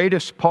 the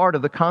greatest part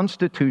of the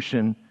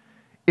Constitution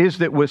is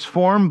that it was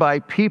formed by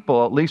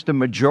people, at least a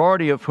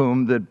majority of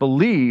whom, that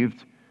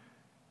believed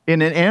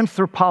in an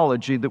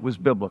anthropology that was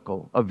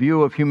biblical, a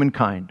view of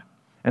humankind.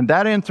 And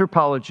that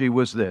anthropology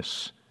was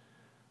this: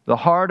 the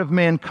heart of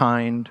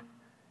mankind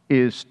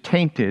is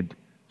tainted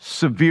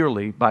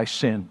severely by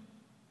sin.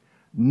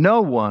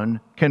 No one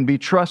can be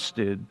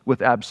trusted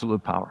with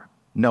absolute power.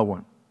 No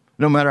one.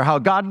 No matter how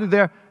godly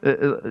they're.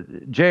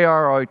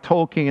 J.R.R.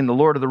 Tolkien, The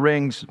Lord of the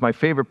Rings, is my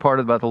favorite part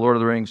about The Lord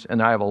of the Rings,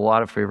 and I have a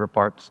lot of favorite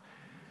parts.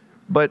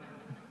 But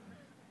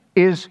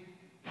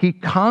he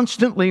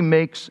constantly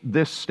makes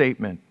this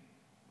statement: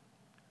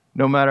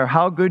 no matter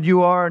how good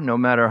you are, no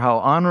matter how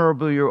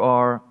honorable you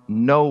are,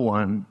 no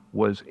one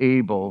was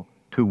able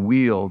to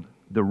wield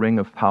the ring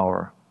of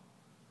power.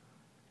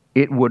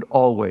 It would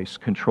always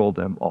control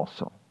them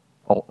also,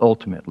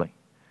 ultimately.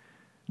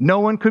 No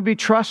one could be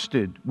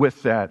trusted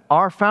with that.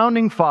 Our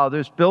founding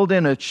fathers built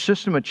in a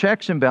system of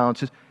checks and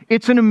balances.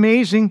 It's an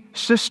amazing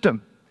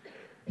system.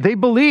 They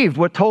believed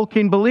what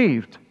Tolkien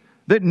believed,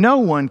 that no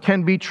one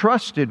can be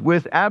trusted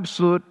with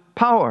absolute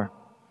power.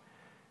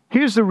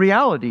 Here's the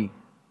reality.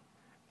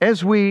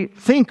 As we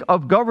think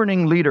of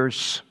governing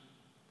leaders,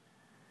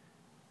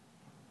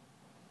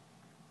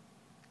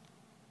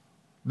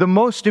 the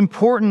most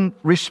important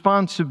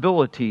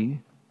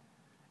responsibility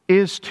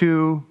is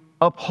to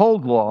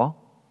uphold law,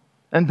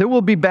 and there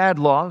will be bad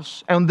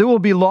laws, and there will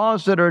be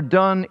laws that are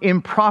done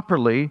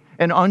improperly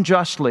and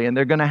unjustly, and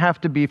they're going to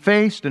have to be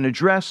faced and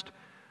addressed.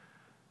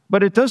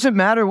 But it doesn't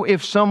matter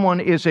if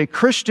someone is a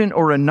Christian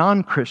or a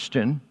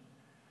non-Christian,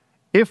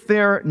 if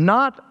they're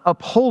not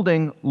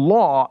upholding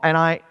law. And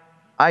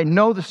I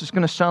know this is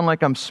going to sound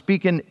like I'm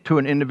speaking to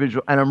an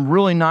individual, and I'm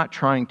really not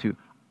trying to.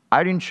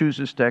 I didn't choose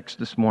this text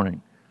this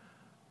morning.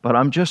 But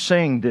I'm just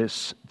saying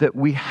this, that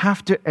we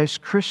have to, as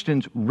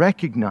Christians,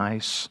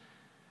 recognize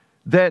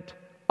that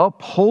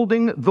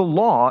upholding the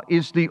law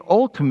is the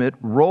ultimate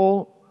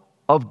role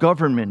of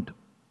government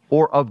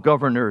or of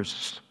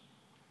governors.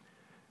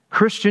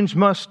 Christians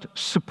must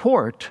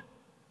support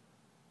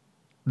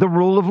the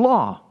rule of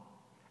law,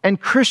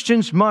 and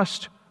Christians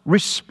must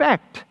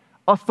respect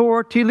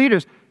authority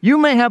leaders. You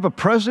may have a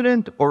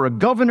president or a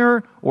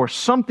governor or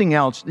something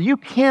else that you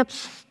can't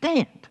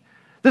stand.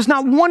 There's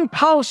not one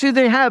policy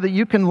they have that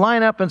you can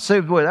line up and say,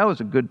 boy, that was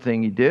a good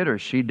thing he did or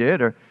she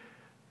did.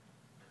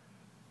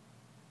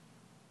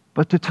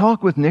 But to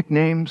talk with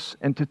nicknames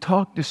and to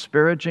talk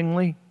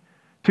disparagingly,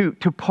 to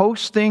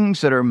post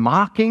things that are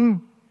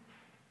mocking,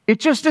 it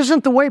just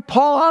isn't the way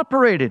Paul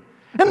operated.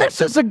 And this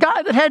is a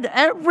guy that had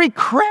every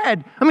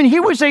cred. I mean, he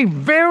was a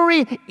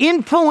very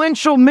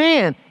influential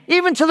man,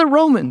 even to the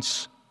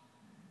Romans.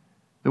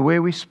 The way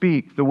we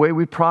speak, the way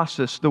we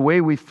process, the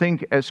way we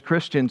think as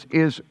Christians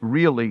is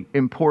really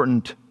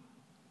important.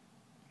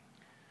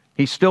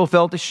 He still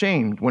felt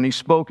ashamed when he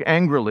spoke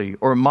angrily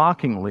or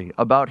mockingly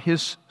about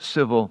his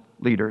civil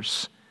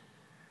leaders.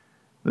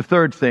 The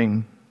third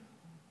thing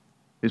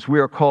is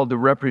we are called to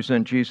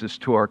represent Jesus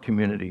to our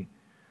community.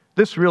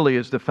 This really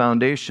is the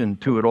foundation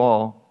to it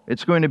all.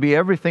 It's going to be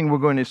everything we're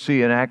going to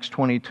see in Acts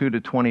 22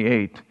 to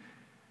 28.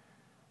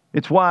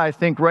 It's why I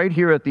think right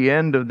here at the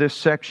end of this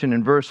section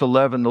in verse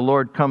 11, the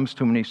Lord comes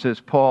to him and he says,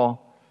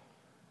 Paul,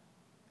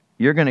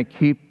 you're going to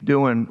keep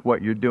doing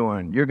what you're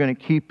doing. You're going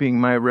to keep being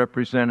my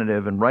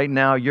representative. And right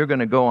now you're going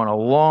to go on a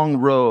long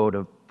road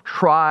of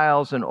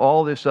trials and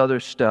all this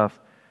other stuff.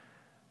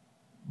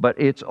 But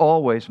it's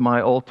always my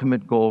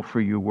ultimate goal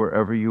for you,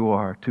 wherever you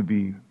are, to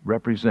be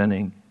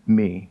representing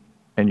me.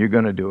 And you're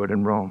going to do it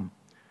in Rome.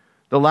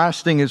 The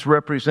last thing is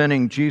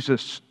representing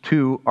Jesus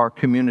to our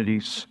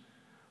communities.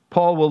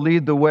 Paul will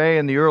lead the way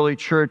in the early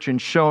church in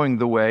showing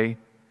the way.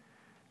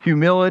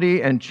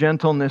 Humility and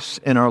gentleness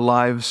in our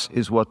lives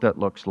is what that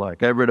looks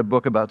like. I read a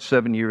book about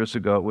 7 years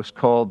ago. It was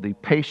called The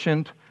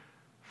Patient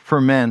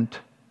Ferment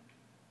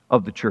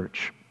of the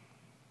Church.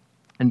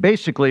 And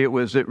basically it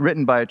was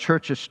written by a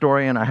church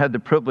historian. I had the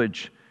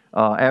privilege,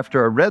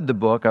 after I read the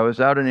book, I was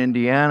out in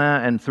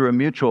Indiana, and through a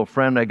mutual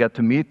friend I got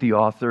to meet the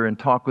author and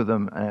talk with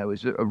him. And it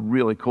was a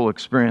really cool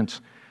experience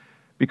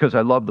because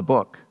I love the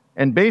book.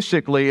 And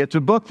basically, it's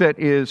a book that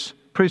is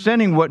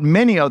presenting what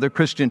many other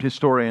Christian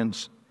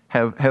historians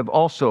have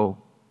also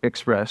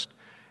expressed.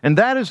 And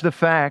that is the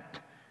fact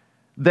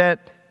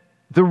that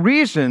the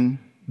reason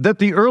that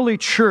the early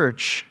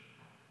church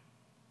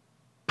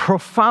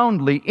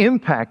profoundly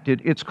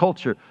impacted its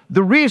culture,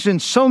 the reason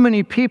so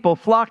many people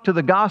flocked to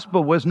the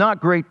gospel was not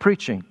great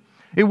preaching.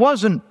 It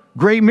wasn't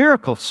great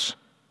miracles.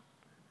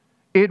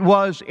 It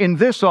was, in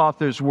this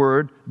author's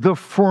word, the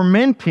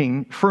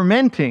fermenting,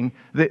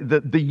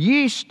 the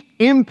yeast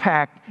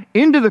impact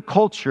into the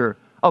culture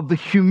of the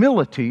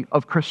humility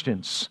of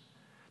Christians.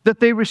 That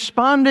they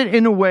responded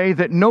in a way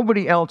that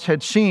nobody else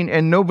had seen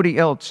and nobody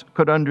else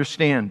could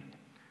understand.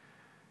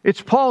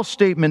 It's Paul's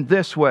statement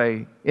this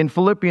way in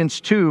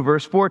Philippians 2,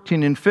 verse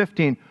 14 and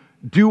 15.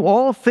 Do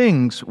all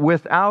things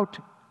without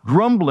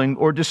grumbling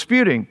or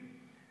disputing,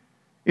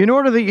 in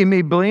order that you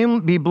may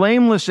be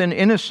blameless and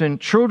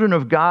innocent, children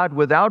of God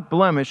without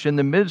blemish in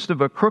the midst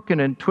of a crooked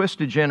and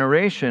twisted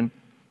generation.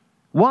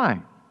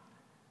 Why?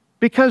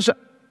 Because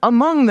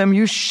among them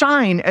you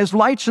shine as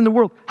lights in the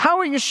world. How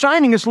are you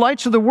shining as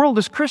lights of the world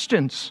as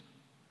Christians?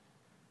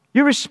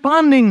 You're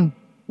responding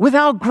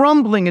without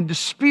grumbling and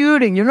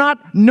disputing. You're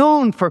not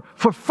known for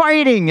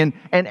fighting and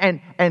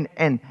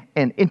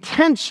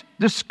intense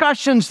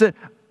discussions that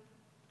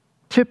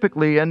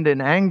typically end in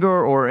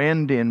anger or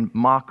end in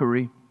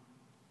mockery.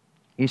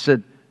 He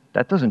said,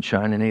 that doesn't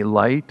shine any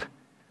light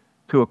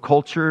to a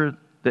culture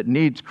that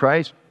needs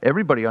Christ.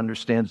 Everybody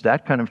understands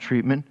that kind of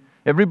treatment.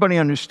 Everybody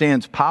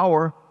understands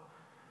power.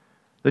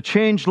 The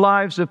changed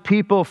lives of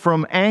people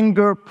from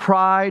anger,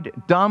 pride,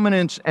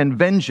 dominance, and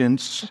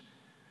vengeance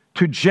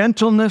to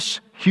gentleness,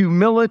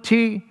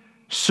 humility,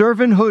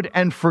 servanthood,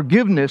 and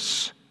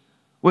forgiveness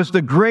was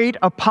the great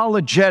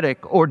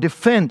apologetic or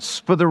defense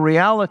for the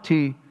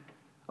reality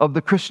of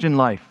the Christian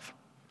life.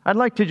 I'd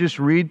like to just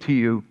read to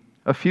you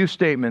a few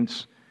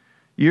statements.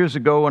 Years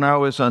ago when I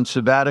was on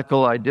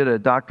sabbatical, I did a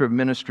Doctor of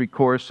Ministry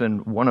course,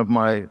 and one of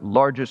my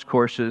largest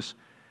courses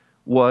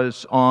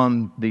was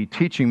on the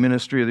teaching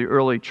ministry of the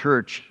early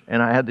church,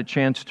 and I had the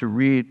chance to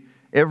read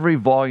every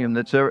volume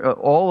that's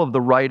all of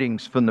the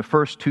writings from the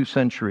first 2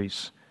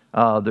 centuries.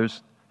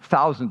 There's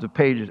thousands of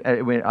pages.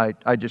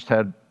 I just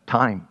had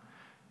time.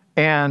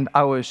 And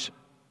I was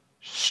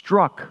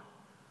struck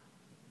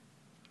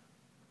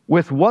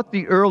with what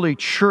the early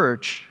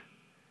church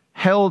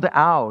held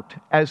out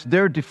as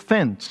their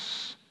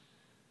defense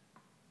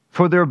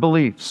for their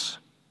beliefs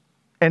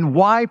and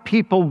why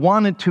people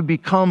wanted to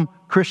become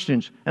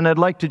Christians. And I'd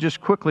like to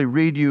just quickly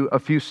read you a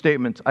few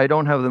statements. I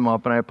don't have them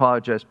up, and I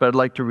apologize, but I'd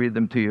like to read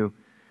them to you.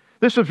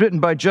 This was written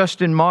by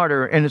Justin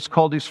Martyr, and it's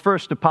called his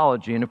first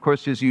apology. And of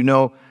course, as you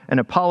know, an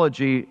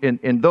apology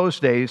in those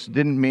days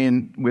didn't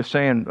mean we're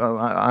saying,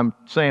 I'm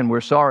saying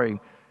we're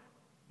sorry.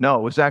 No,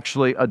 it was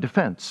actually a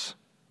defense.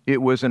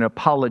 It was an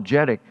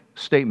apologetic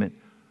statement.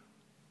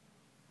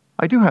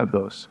 I do have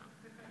those.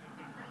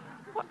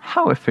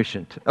 How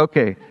efficient.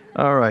 Okay,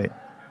 all right.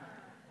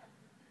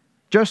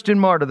 Justin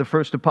Martyr, the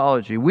first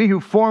apology. We who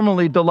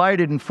formerly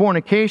delighted in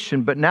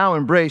fornication, but now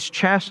embrace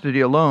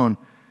chastity alone.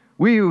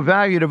 We who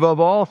valued above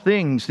all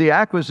things the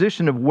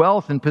acquisition of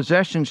wealth and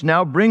possessions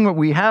now bring what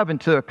we have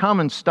into a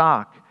common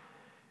stock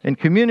and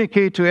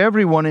communicate to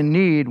everyone in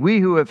need. We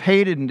who have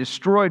hated and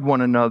destroyed one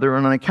another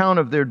and on account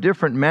of their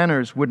different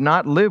manners would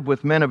not live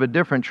with men of a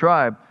different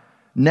tribe.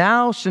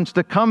 Now, since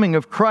the coming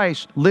of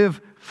Christ,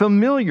 live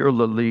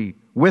familiarly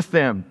with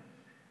them.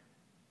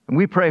 And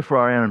we pray for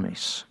our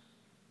enemies.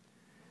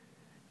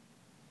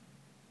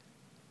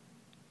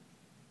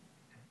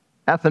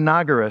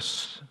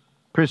 Athenagoras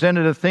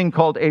presented a thing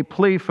called a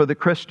plea for the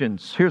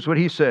Christians. Here's what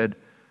he said.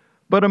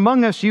 But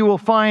among us you will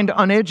find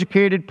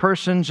uneducated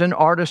persons and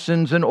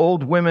artisans and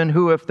old women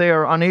who, if they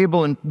are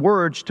unable in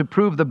words to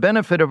prove the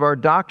benefit of our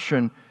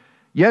doctrine,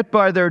 yet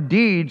by their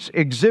deeds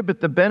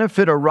exhibit the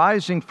benefit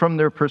arising from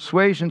their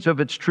persuasions of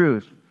its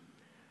truth.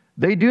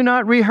 They do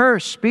not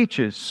rehearse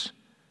speeches,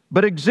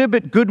 but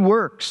exhibit good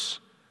works.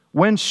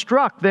 When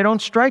struck, they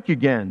don't strike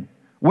again.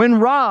 When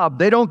robbed,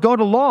 they don't go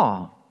to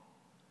law.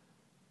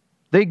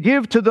 They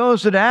give to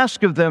those that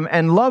ask of them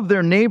and love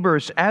their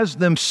neighbors as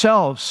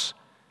themselves.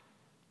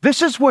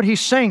 This is what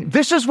he's saying.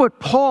 This is what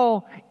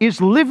Paul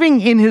is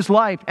living in his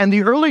life, and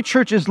the early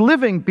church is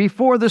living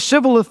before the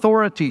civil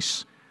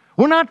authorities.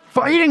 We're not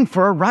fighting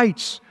for our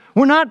rights.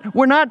 We're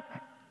not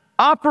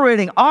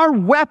operating. Our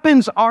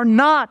weapons are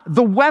not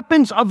the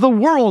weapons of the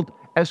world,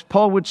 as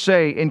Paul would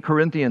say in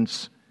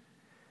Corinthians.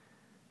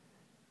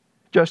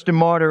 Justin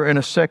Martyr, in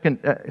a second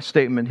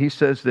statement, he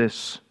says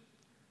this.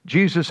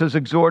 Jesus has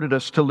exhorted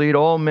us to lead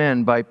all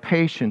men by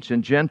patience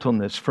and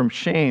gentleness from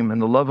shame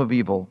and the love of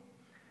evil.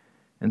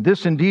 And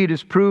this indeed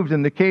is proved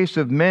in the case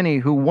of many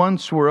who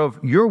once were of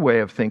your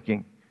way of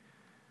thinking.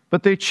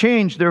 But they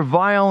changed their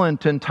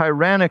violent and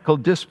tyrannical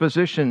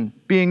disposition,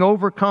 being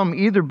overcome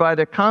either by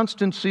the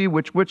constancy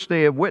which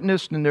they have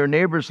witnessed in their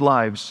neighbors'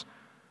 lives.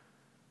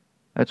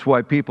 That's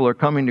why people are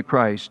coming to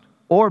Christ.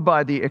 Or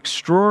by the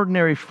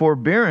extraordinary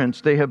forbearance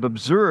they have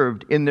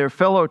observed in their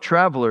fellow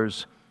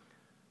travelers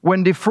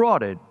when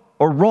defrauded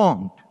or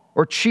wronged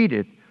or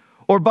cheated,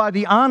 or by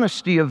the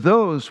honesty of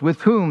those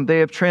with whom they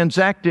have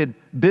transacted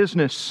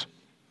business.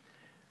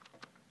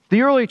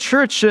 The early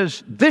church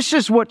says, this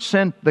is what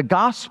sent the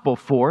gospel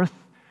forth.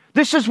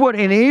 This is what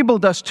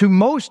enabled us to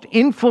most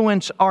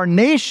influence our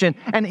nation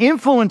and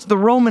influence the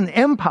Roman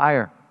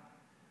Empire.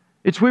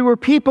 We were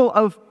people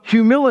of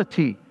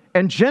humility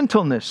and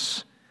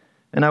gentleness.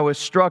 And I was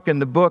struck in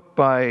the book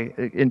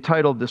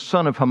entitled The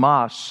Son of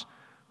Hamas,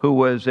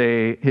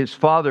 his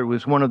father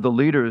was one of the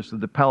leaders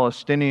of the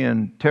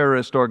Palestinian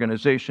terrorist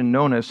organization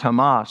known as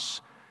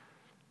Hamas.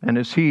 And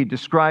as he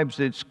describes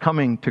its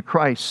coming to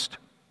Christ,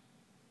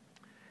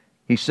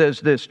 he says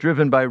this,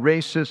 driven by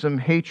racism,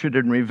 hatred,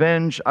 and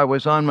revenge, I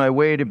was on my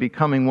way to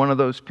becoming one of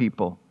those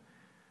people.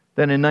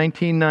 Then in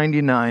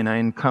 1999, I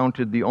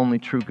encountered the only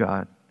true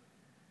God.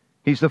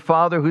 He's the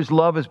Father whose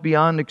love is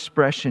beyond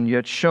expression,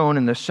 yet shown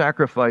in the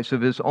sacrifice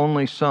of His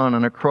only Son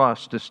on a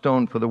cross to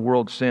stone for the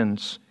world's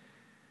sins.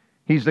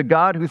 He's the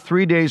God who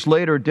 3 days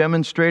later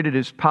demonstrated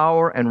His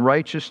power and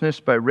righteousness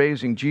by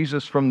raising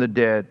Jesus from the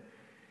dead.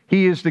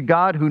 He is the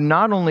God who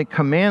not only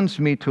commands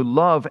me to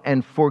love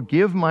and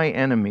forgive my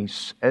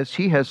enemies, as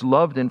He has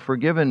loved and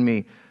forgiven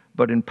me,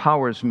 but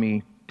empowers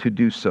me to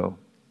do so.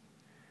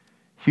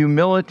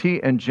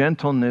 Humility and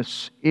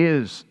gentleness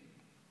is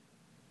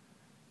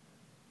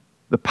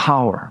the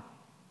power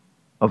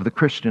of the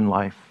Christian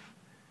life.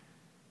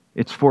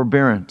 It's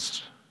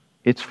forbearance,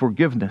 it's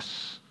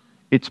forgiveness,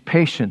 it's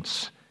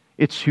patience,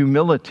 it's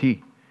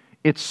humility,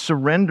 it's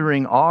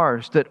surrendering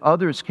ours that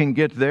others can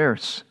get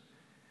theirs.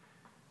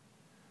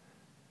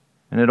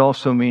 And it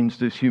also means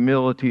there's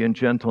humility and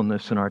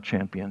gentleness in our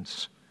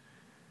champions.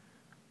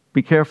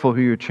 Be careful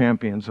who your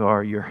champions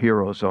are, your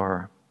heroes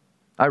are.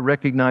 I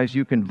recognize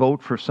you can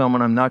vote for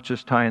someone, I'm not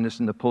just tying this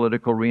in the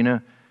political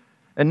arena,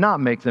 and not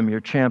make them your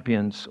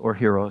champions or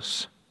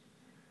heroes.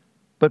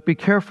 But be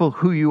careful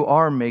who you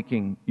are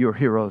making your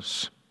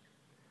heroes.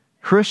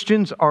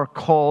 Christians are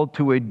called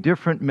to a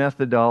different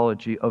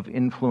methodology of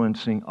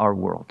influencing our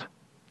world.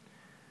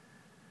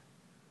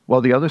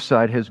 While the other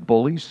side has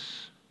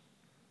bullies,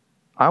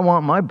 I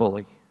want my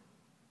bully.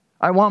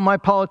 I want my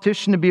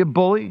politician to be a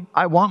bully.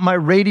 I want my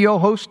radio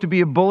host to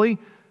be a bully.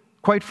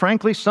 Quite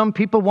frankly, some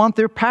people want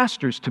their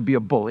pastors to be a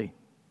bully.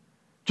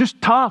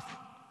 Just tough,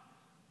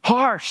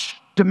 harsh,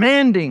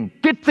 demanding,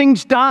 get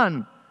things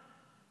done.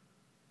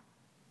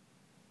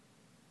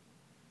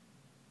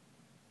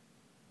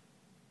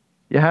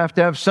 You have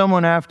to have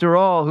someone, after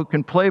all, who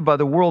can play by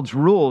the world's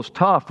rules,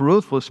 tough,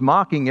 ruthless,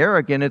 mocking,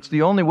 arrogant. It's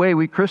the only way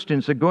we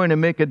Christians are going to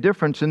make a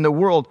difference in the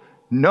world.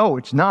 No,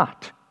 it's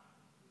not.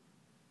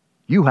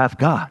 You have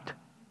God.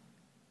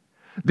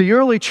 The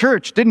early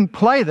church didn't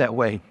play that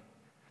way.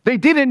 They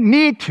didn't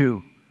need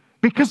to,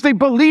 because they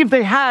believed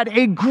they had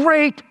a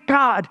great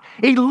God,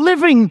 a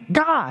living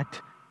God.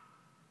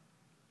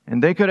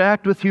 And they could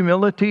act with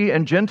humility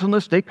and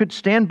gentleness. They could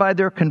stand by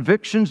their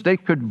convictions. They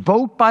could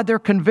vote by their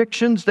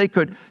convictions. They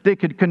could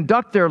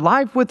conduct their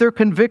life with their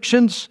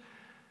convictions.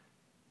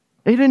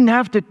 They didn't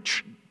have to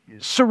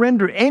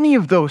surrender any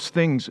of those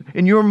things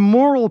in your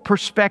moral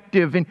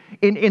perspective,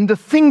 in the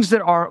things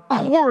that are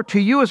core to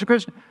you as a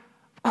Christian.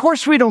 Of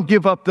course we don't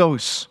give up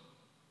those.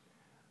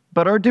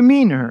 But our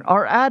demeanor,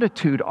 our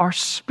attitude, our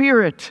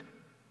spirit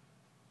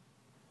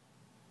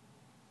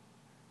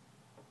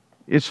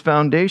is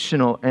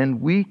foundational,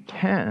 and we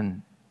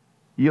can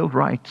yield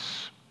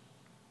rights.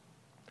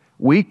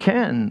 We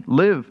can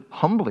live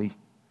humbly.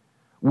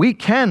 We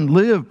can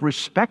live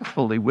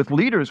respectfully with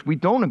leaders we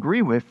don't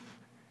agree with,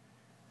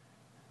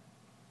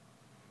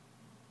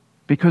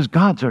 because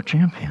God's our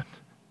champion.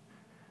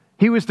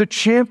 He was the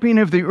champion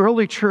of the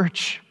early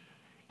church.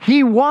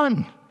 He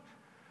won.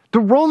 The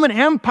Roman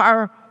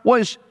Empire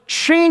was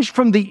changed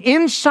from the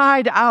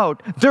inside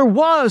out. There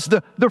was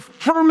the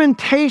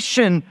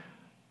fermentation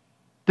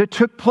that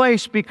took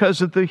place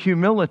because of the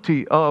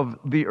humility of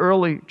the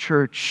early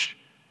church.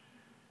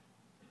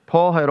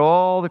 Paul had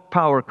all the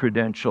power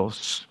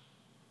credentials,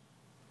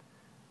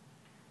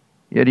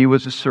 yet he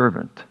was a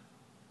servant,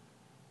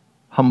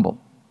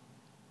 humble.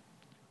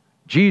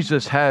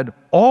 Jesus had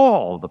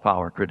all the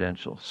power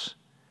credentials,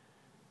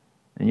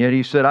 and yet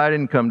he said, I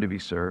didn't come to be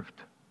served.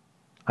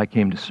 I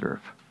came to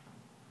serve.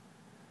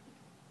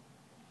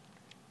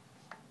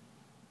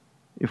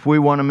 If we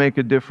want to make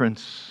a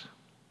difference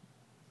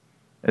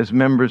as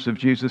members of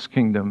Jesus'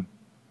 kingdom,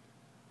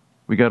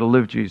 we got to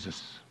live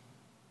Jesus.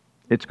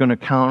 It's going to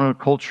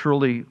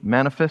counterculturally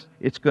manifest.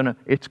 It's going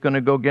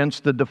to go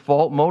against the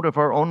default mode of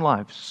our own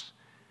lives.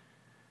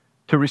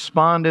 To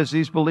respond as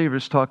these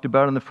believers talked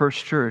about in the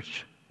first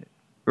church,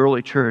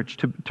 early church,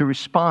 to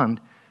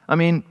respond. I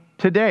mean,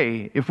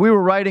 today, if we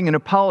were writing an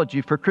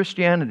apology for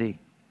Christianity,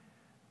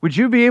 would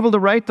you be able to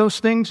write those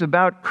things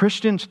about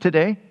Christians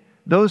today?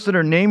 Those that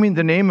are naming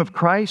the name of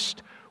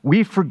Christ?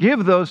 We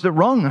forgive those that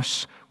wrong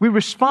us. We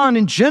respond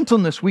in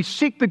gentleness. We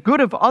seek the good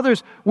of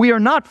others. We are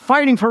not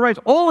fighting for rights.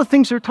 All the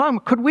things they're talking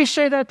about. Could we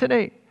say that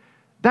today?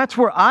 That's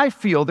where I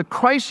feel the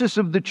crisis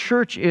of the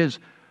church is.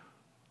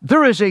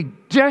 There is a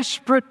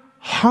desperate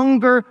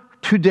hunger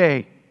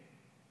today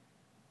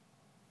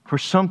for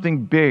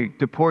something big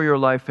to pour your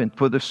life in,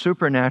 for the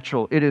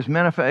supernatural. It is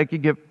manifest. I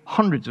could give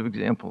hundreds of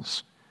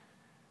examples,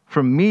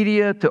 from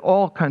media to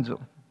all kinds of.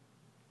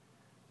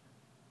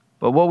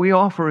 But what we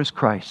offer is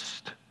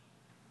Christ,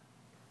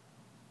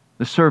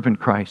 the servant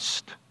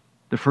Christ,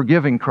 the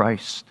forgiving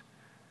Christ.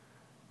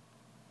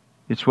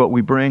 It's what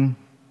we bring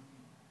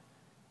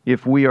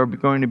if we are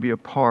going to be a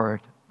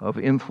part of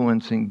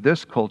influencing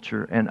this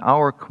culture and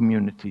our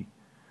community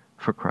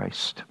for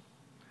Christ.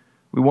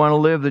 We want to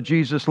live the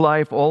Jesus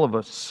life, all of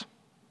us.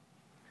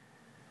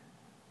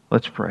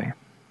 Let's pray.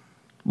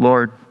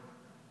 Lord,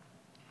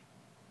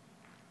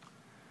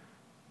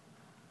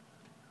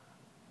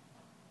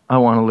 I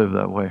want to live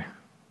that way.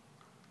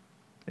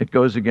 It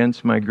goes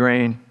against my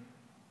grain.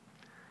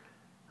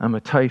 I'm a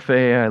type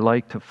A. I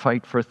like to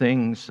fight for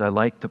things. I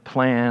like to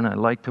plan. I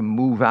like to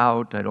move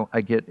out.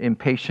 I get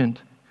impatient.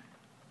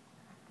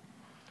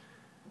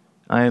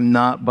 I am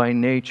not by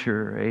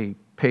nature a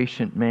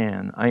patient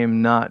man. I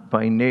am not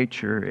by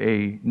nature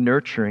a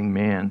nurturing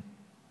man.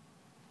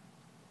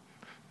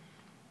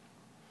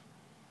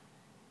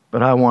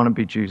 But I want to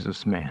be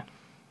Jesus' man.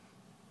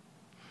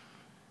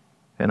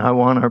 And I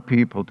want our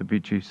people to be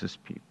Jesus'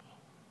 people.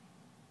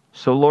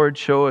 So Lord,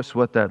 show us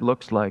what that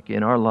looks like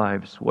in our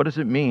lives. What does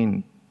it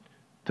mean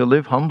to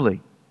live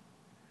humbly?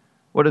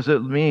 What does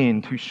it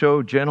mean to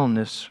show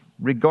gentleness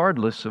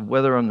regardless of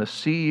whether I'm the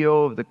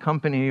CEO of the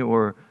company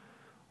or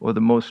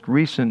the most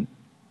recent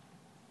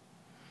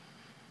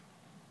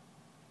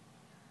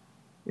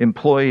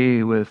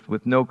employee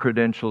with no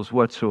credentials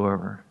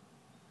whatsoever?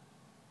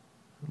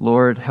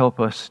 Lord, help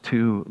us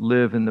to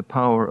live in the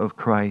power of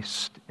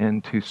Christ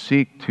and to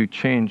seek to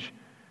change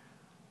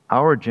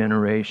our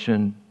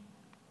generation,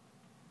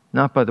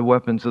 not by the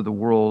weapons of the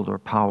world or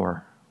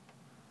power,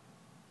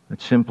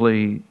 but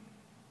simply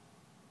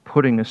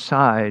putting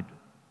aside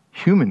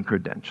human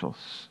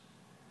credentials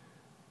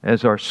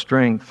as our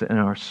strength and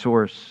our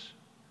source,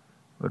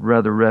 but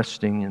rather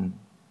resting in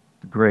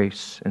the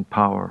grace and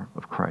power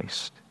of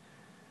Christ,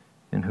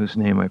 in whose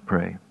name I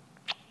pray.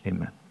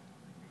 Amen.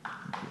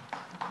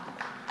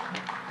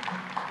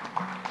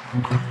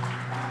 Thank you.